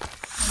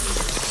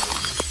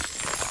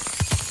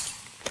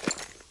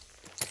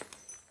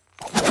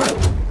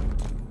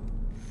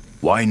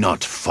 Why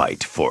not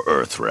fight for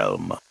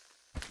Earthrealm?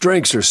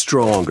 Drinks are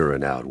stronger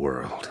in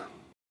Outworld.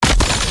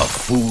 A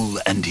fool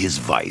and his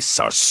vice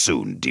are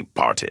soon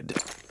departed.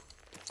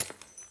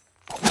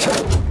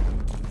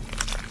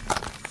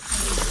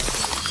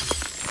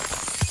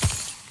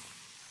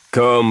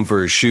 Come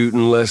for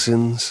shooting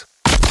lessons?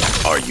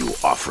 Are you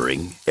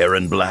offering,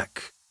 Erron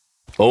Black?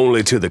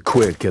 Only to the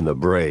quick and the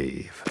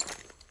brave.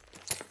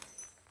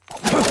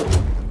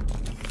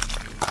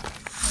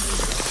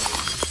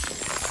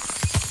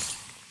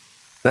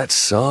 That's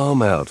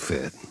some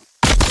outfit.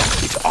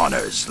 It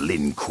honors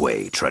Lin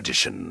Kuei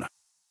tradition.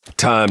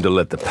 Time to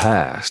let the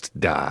past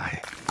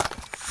die.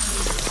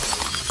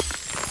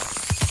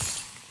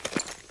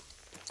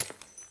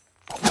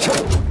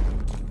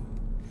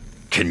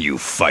 Can you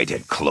fight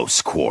at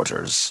close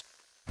quarters?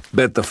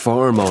 Bet the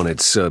farm on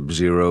it,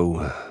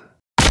 Sub-Zero.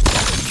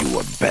 You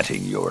are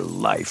betting your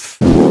life.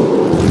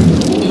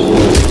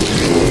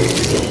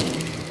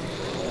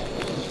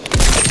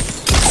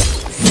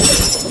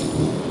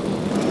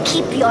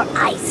 Keep your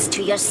eyes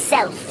to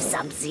yourself,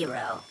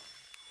 Sub-Zero.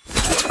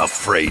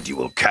 Afraid you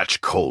will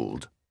catch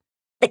cold.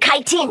 The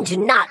Kaitin do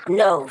not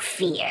know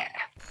fear.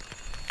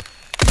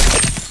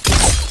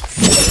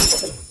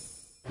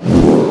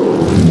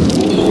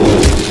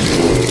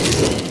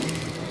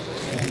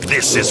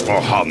 This is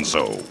for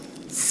Hanzo.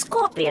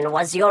 Scorpion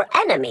was your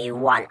enemy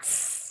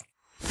once.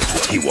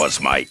 He was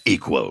my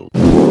equal.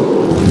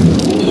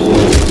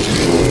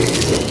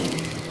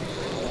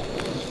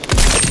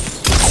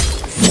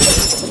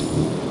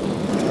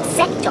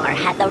 Sector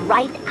had the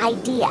right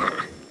idea.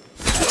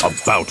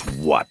 About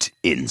what,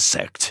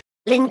 insect?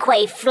 Lin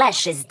Kuei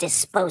flesh is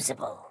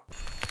disposable.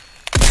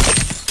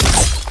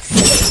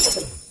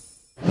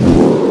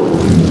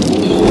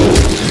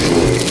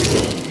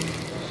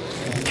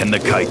 Can the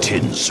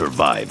Kaitin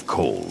survive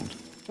cold?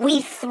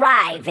 We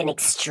thrive in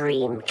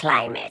extreme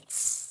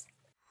climates.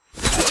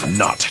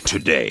 Not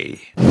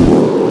today.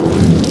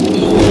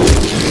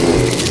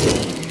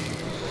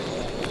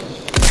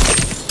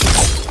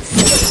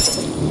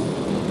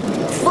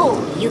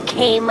 Fool, you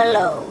came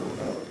alone.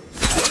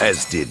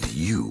 As did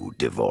you,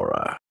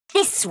 Devora.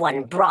 This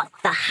one brought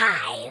the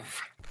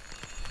hive.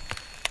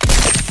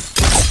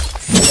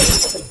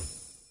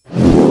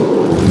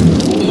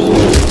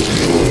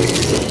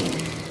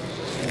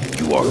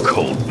 You are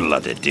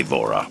cold-blooded,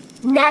 Devora.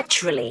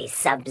 Naturally,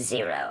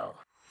 Sub-Zero.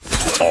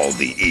 All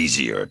the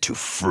easier to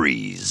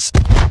freeze.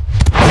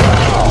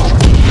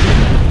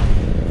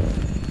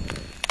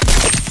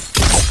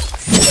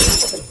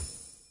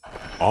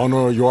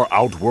 Honor your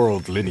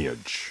outworld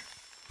lineage.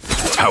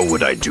 How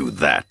would I do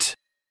that?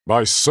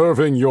 By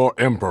serving your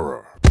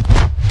emperor.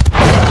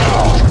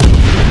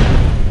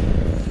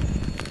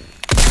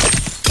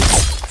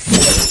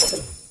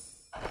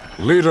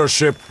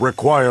 Leadership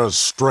requires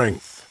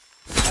strength.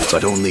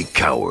 But only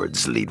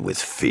cowards lead with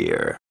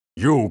fear.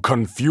 You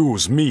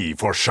confuse me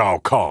for Shao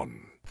Kahn.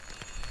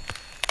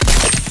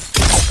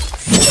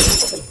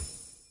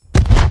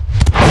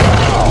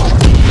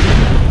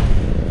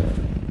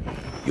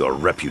 Your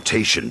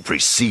reputation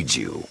precedes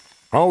you.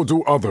 How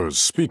do others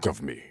speak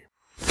of me?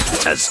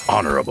 As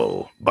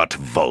honorable, but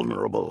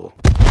vulnerable.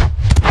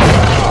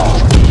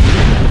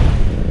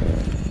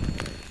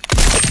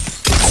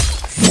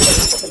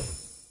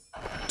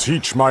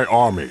 Teach my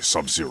army,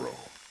 Sub-Zero.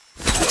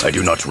 I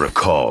do not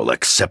recall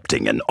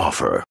accepting an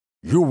offer.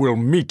 You will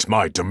meet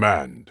my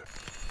demand.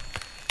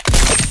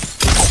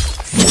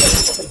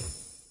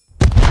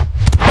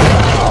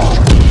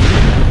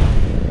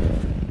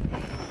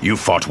 You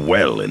fought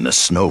well in the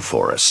snow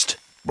forest.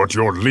 But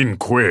your Lin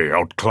Kuei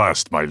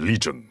outclassed my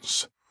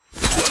legions.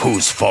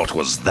 Whose fault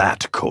was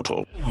that,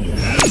 Kotal?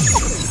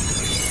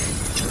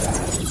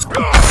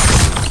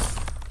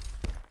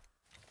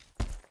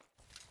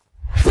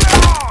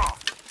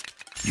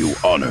 You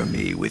honor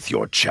me with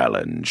your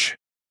challenge.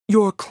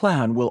 Your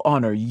clan will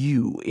honor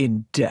you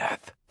in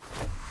death.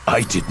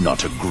 I did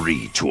not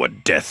agree to a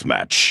death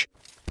match.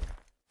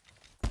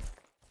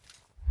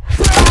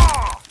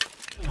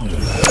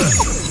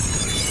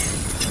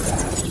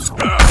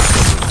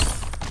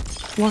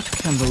 What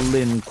can the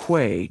Lin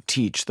Kuei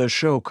teach the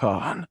Shao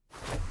Kahn?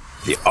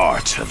 The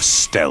art of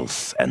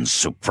stealth and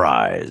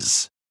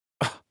surprise.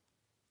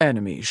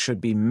 Enemies should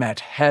be met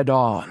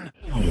head-on.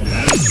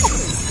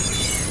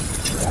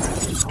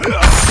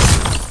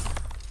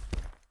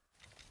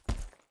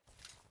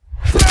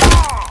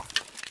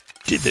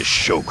 Did the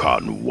Shao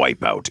Kahn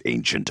wipe out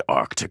ancient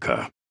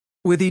Arctica?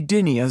 With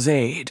Edenia's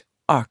aid,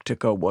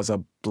 Arctica was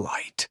a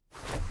blight.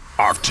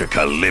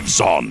 Arctica lives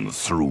on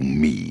through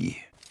me.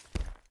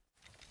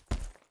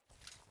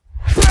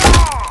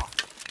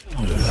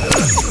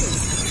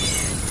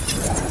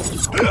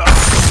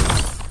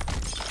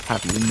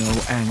 Have you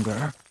no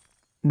anger?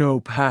 No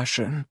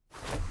passion?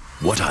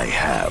 What I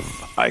have,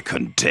 I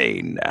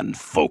contain and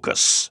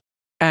focus.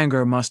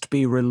 Anger must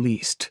be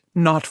released,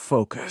 not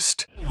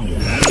focused.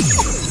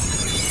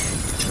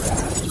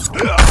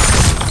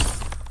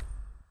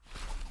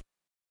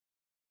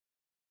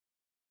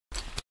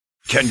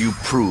 Can you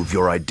prove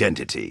your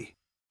identity?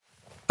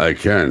 I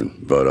can,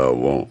 but I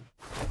won't.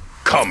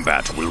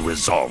 Combat will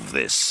resolve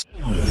this.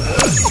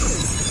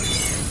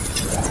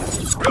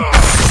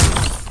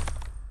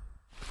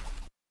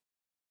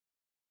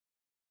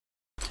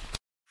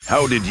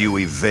 How did you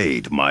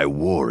evade my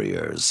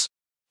warriors?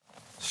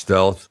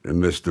 Stealth and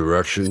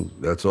misdirection,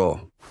 that's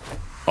all.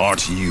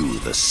 Aren't you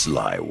the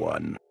sly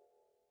one?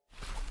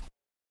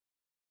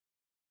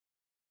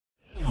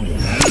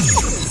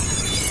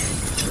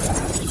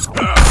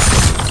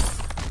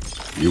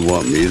 You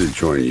want me to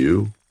join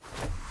you?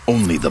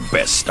 Only the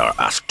best are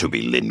asked to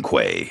be Lin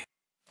Kuei.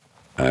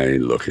 I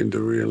ain't looking to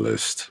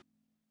re-enlist.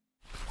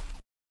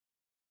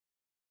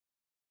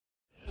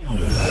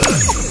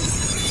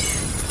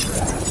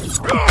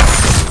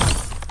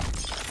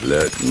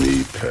 Let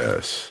me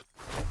pass.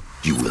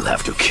 You will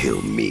have to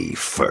kill me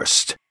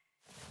first.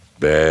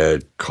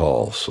 Bad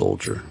call,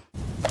 soldier.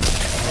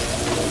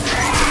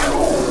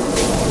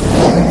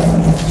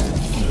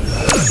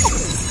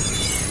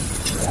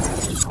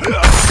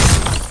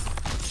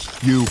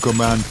 You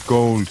command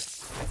gold.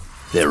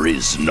 There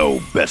is no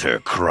better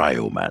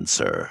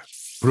cryomancer.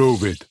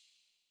 Prove it.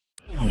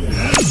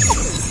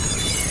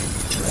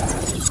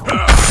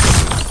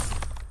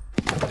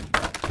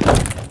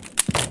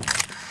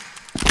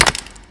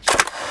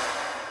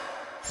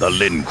 The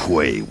Lin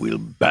Kuei will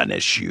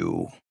banish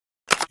you.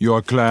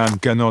 Your clan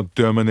cannot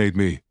terminate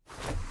me.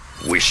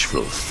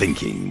 Wishful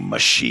thinking,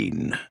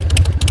 machine.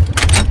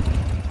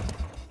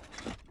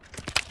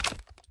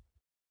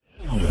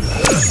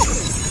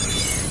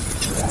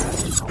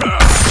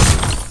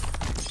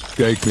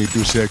 Take me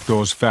to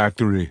Sector's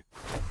factory.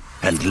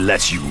 And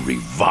let you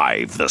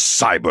revive the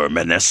cyber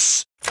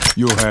menace.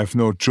 You have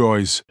no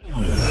choice.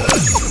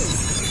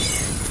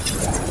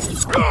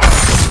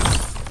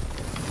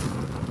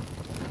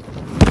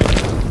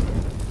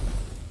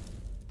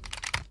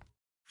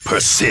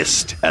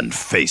 Persist and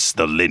face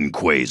the Lin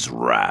Kuei's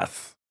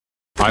wrath.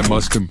 I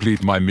must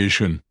complete my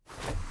mission.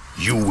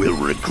 You will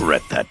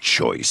regret that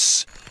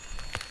choice.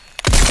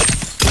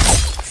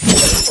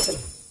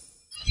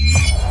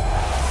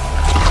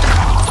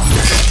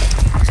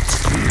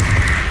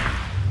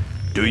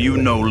 Do you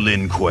know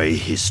Lin Kuei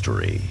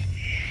history?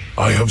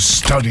 I have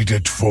studied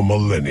it for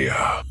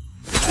millennia.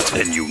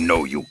 Then you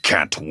know you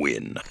can't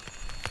win.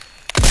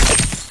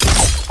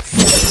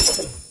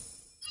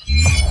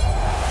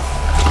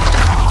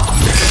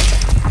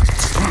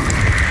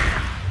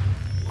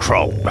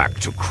 Crawl back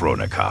to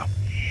Kronika.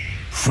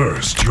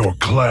 First, your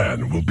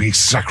clan will be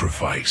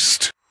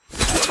sacrificed.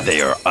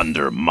 They are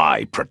under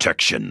my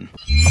protection.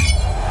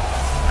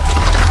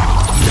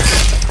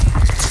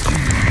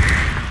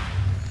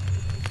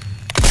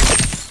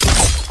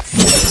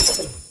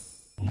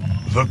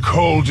 The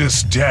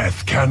coldest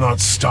death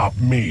cannot stop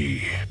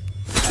me.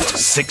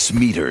 6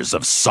 meters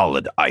of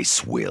solid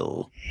ice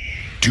will.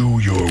 Do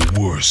your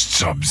worst,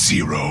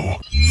 Sub-Zero.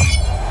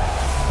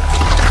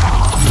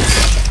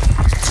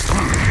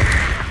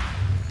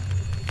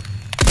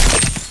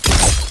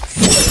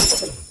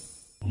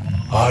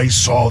 I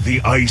saw the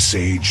Ice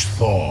Age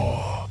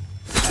thaw.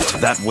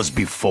 That was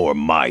before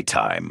my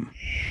time.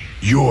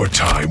 Your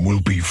time will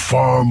be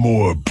far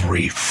more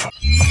brief.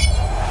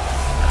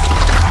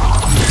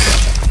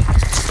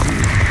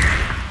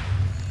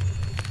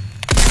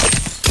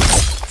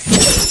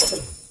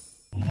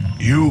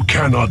 You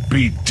cannot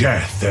beat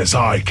death as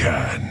I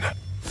can.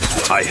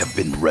 I have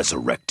been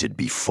resurrected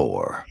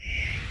before.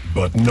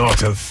 But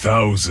not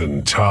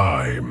 1,000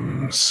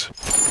 times.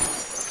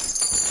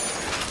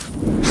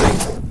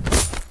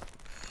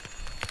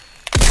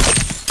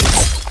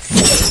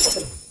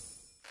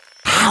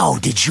 How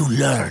did you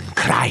learn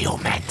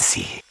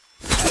cryomancy?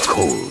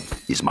 Cold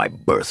is my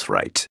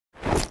birthright.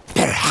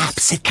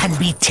 Perhaps it can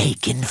be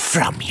taken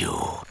from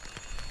you.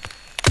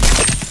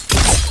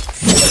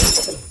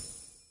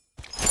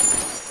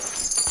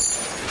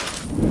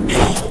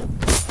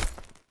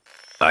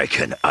 I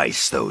can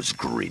ice those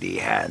greedy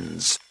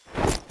hands.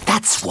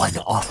 That's one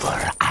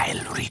offer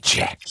I'll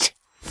reject.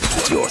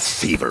 Your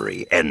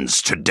thievery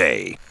ends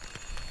today.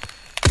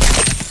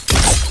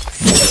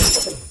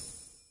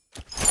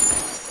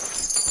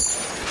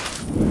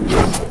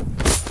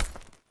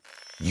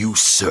 You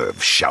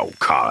serve Shao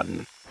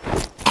Kahn.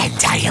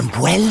 And I am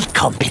well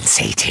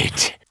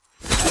compensated.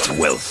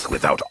 Wealth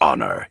without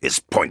honor is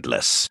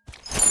pointless.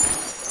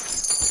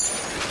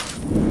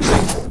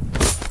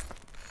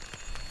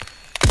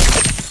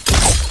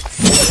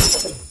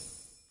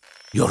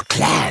 Your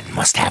clan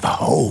must have a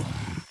home.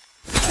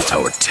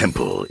 Our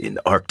temple in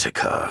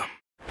Arctica.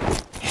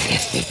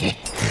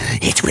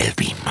 It will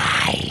be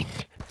mine.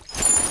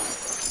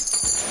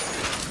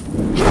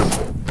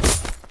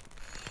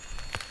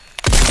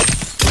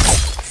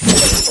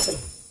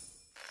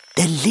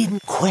 The Lin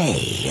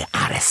Kuei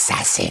are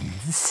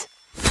assassins.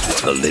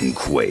 The Lin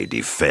Kuei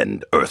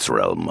defend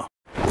Earthrealm.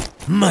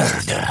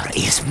 Murder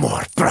is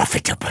more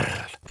profitable.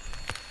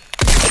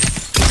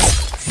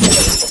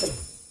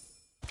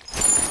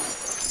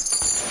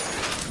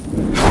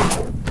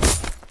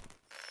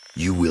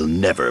 You will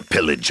never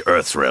pillage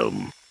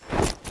Earthrealm.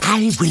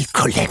 I will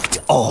collect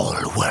all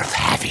worth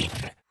having.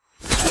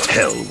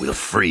 Hell will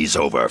freeze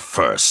over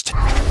first.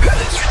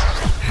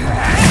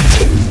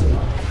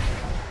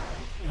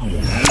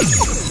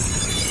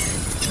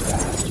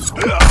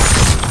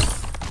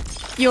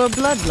 Your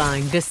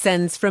bloodline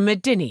descends from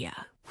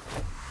Edinia.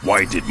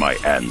 Why did my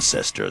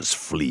ancestors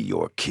flee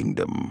your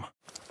kingdom?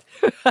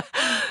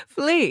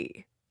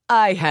 Flee.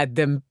 I had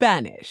them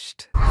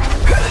banished.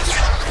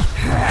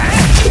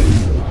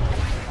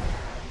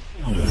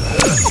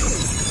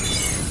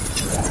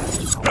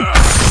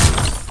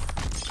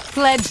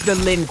 Pledge the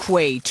Lin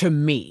Kuei to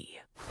me.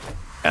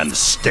 and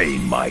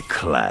stain my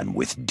clan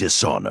with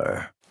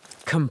dishonor.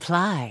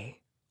 Comply,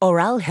 or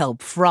I'll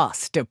help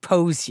Frost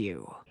depose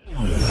you.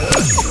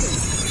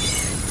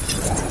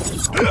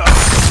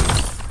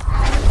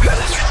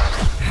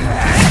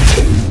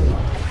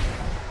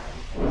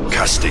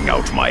 Casting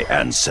out my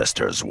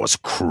ancestors was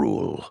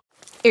cruel.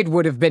 It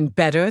would have been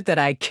better that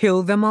I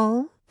kill them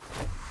all?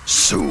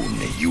 Soon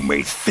you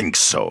may think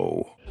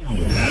so.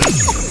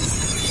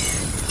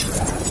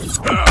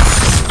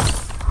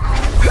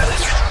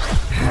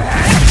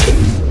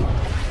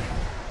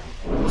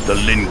 The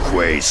Lin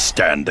Kuei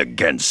stand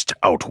against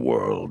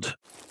Outworld.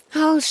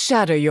 I'll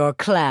shatter your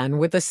clan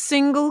with a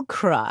single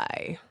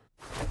cry.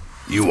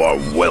 You are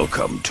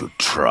welcome to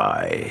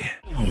try.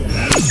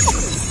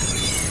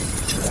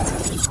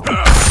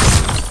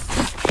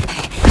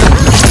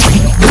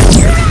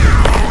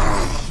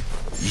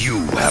 You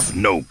have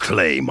no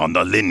claim on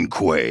the Lin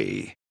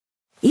Kuei.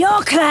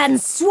 Your clan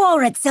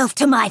swore itself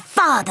to my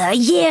father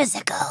years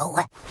ago.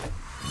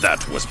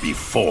 That was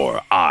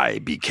before I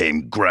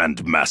became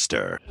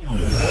Grandmaster.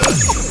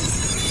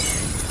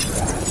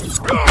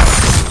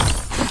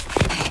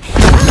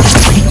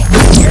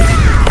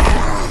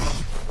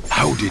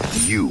 How did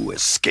you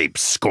escape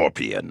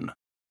Scorpion?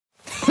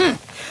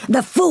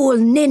 The fool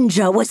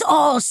ninja was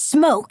all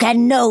smoke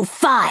and no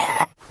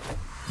fire.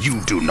 You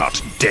do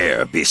not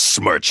dare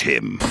besmirch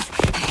him.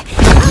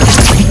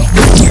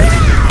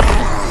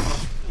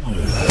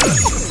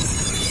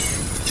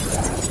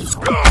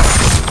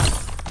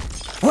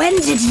 When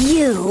did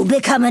you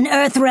become an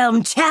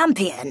Earthrealm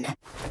champion?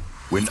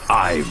 When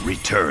I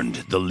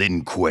returned the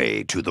Lin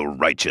Kuei to the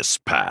righteous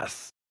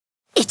path.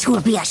 It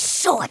will be a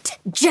short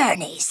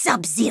journey,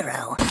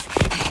 Sub-Zero.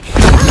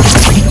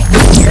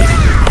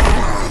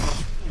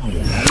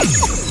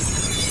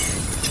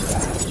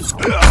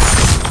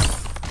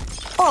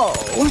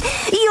 Oh,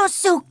 you're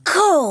so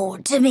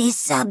cold to me,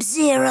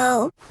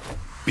 Sub-Zero.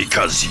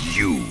 Because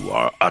you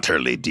are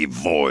utterly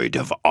devoid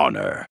of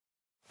honor.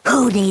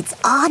 Who needs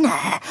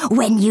honor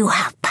when you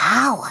have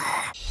power?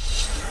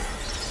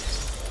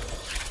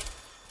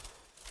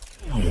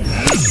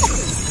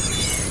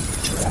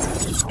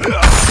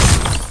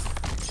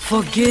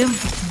 Forgive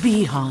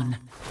Bihan.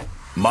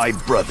 My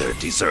brother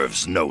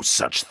deserves no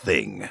such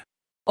thing.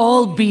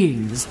 All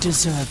beings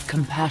deserve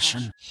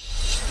compassion.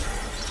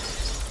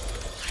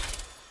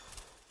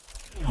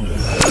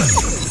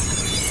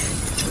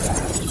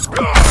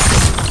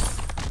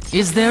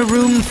 Is there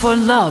room for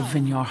love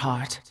in your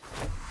heart?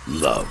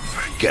 Love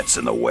gets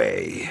in the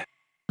way.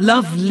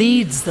 Love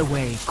leads the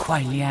way,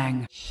 Kuai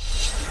Liang.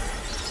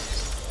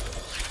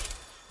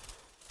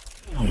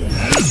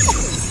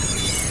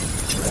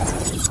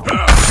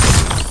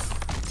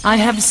 I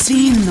have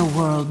seen the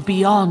world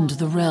beyond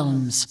the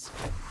realms.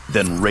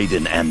 Then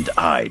Raiden and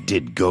I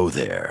did go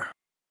there.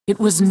 It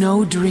was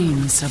no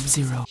dream,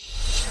 Sub-Zero.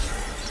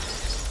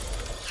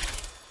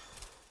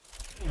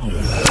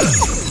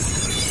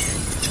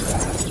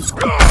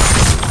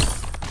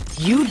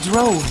 You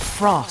drove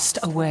Frost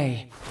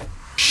away.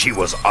 She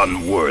was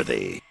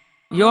unworthy.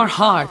 Your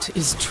heart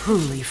is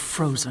truly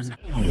frozen.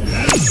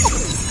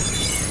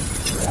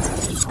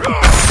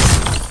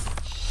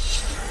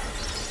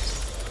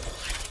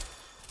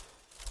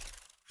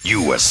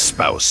 You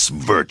espouse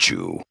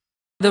virtue.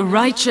 The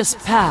righteous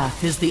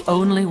path is the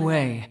only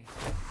way.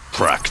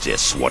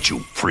 Practice what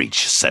you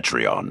preach,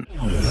 Cetrion.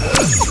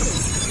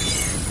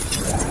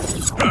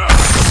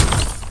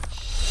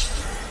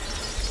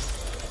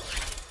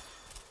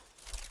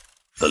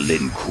 The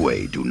Lin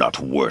Kuei do not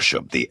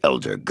worship the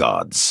Elder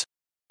Gods.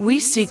 We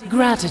seek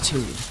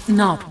gratitude,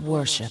 not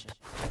worship.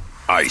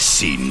 I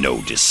see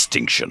no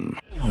distinction.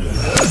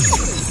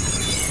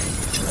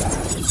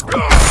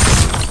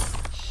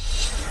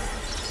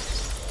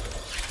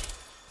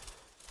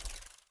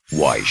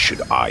 Why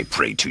should I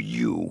pray to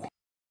you?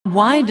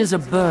 Why does a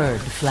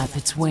bird flap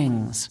its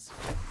wings?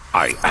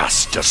 I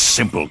asked a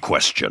simple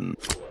question.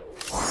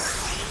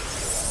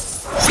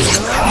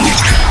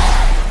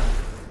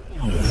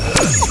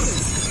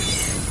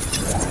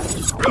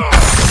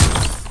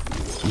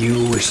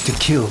 You wish to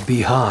kill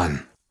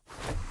Bihan.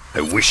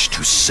 I wish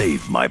to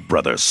save my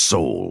brother's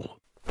soul.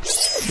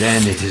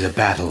 Then it is a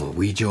battle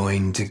we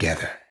join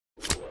together.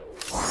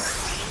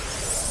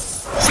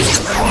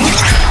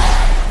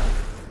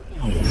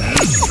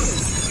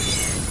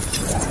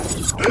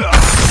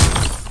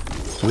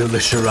 Will the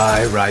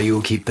Shirai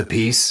Ryu keep the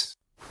peace?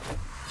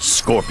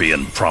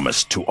 Scorpion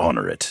promised to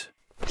honor it.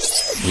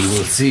 We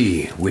will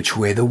see which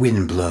way the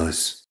wind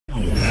blows.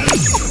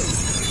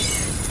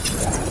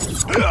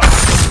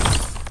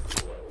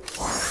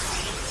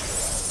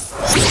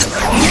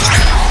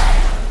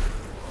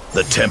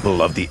 The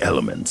Temple of the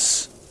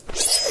Elements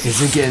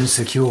is again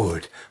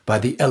secured by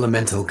the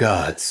elemental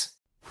gods.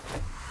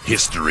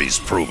 History's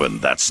proven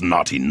that's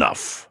not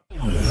enough.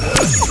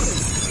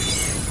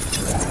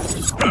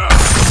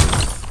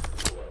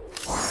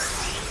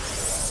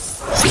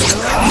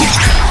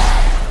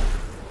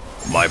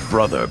 My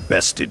brother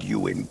bested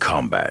you in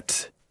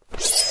combat.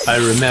 I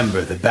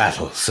remember the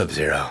battle,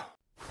 Sub-Zero.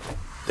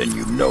 Then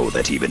you know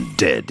that even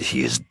dead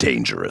he is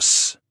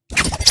dangerous.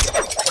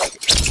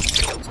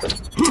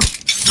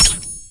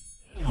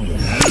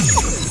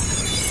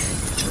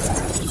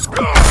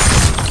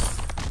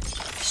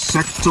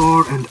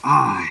 Sector and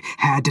I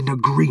had an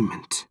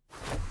agreement.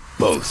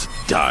 Both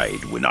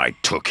died when I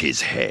took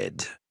his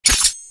head.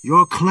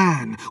 Your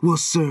clan will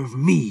serve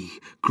me,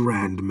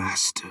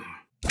 Grandmaster.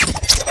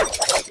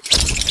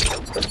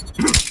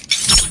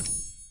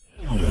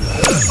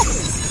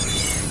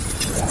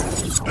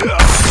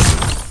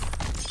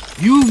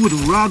 You would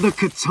rather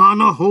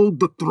Kitana hold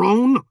the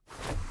throne?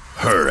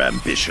 Her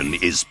ambition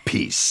is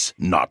peace,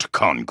 not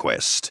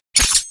conquest.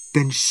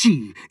 Then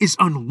she is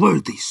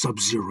unworthy,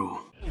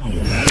 Sub-Zero.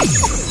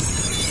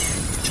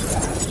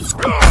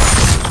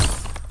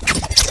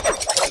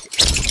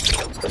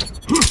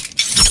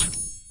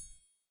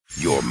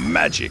 Your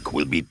magic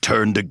will be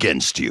turned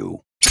against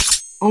you.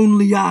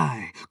 Only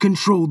I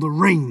control the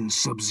rain,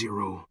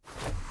 Sub-Zero.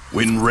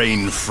 When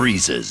rain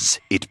freezes,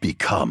 it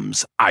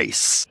becomes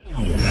ice.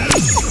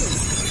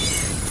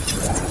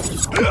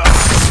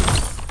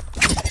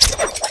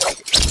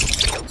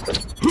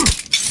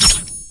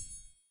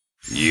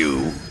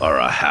 You are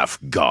a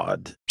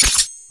half-god.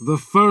 The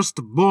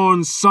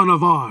firstborn son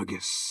of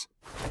Argus.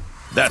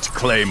 That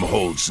claim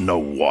holds no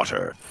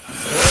water.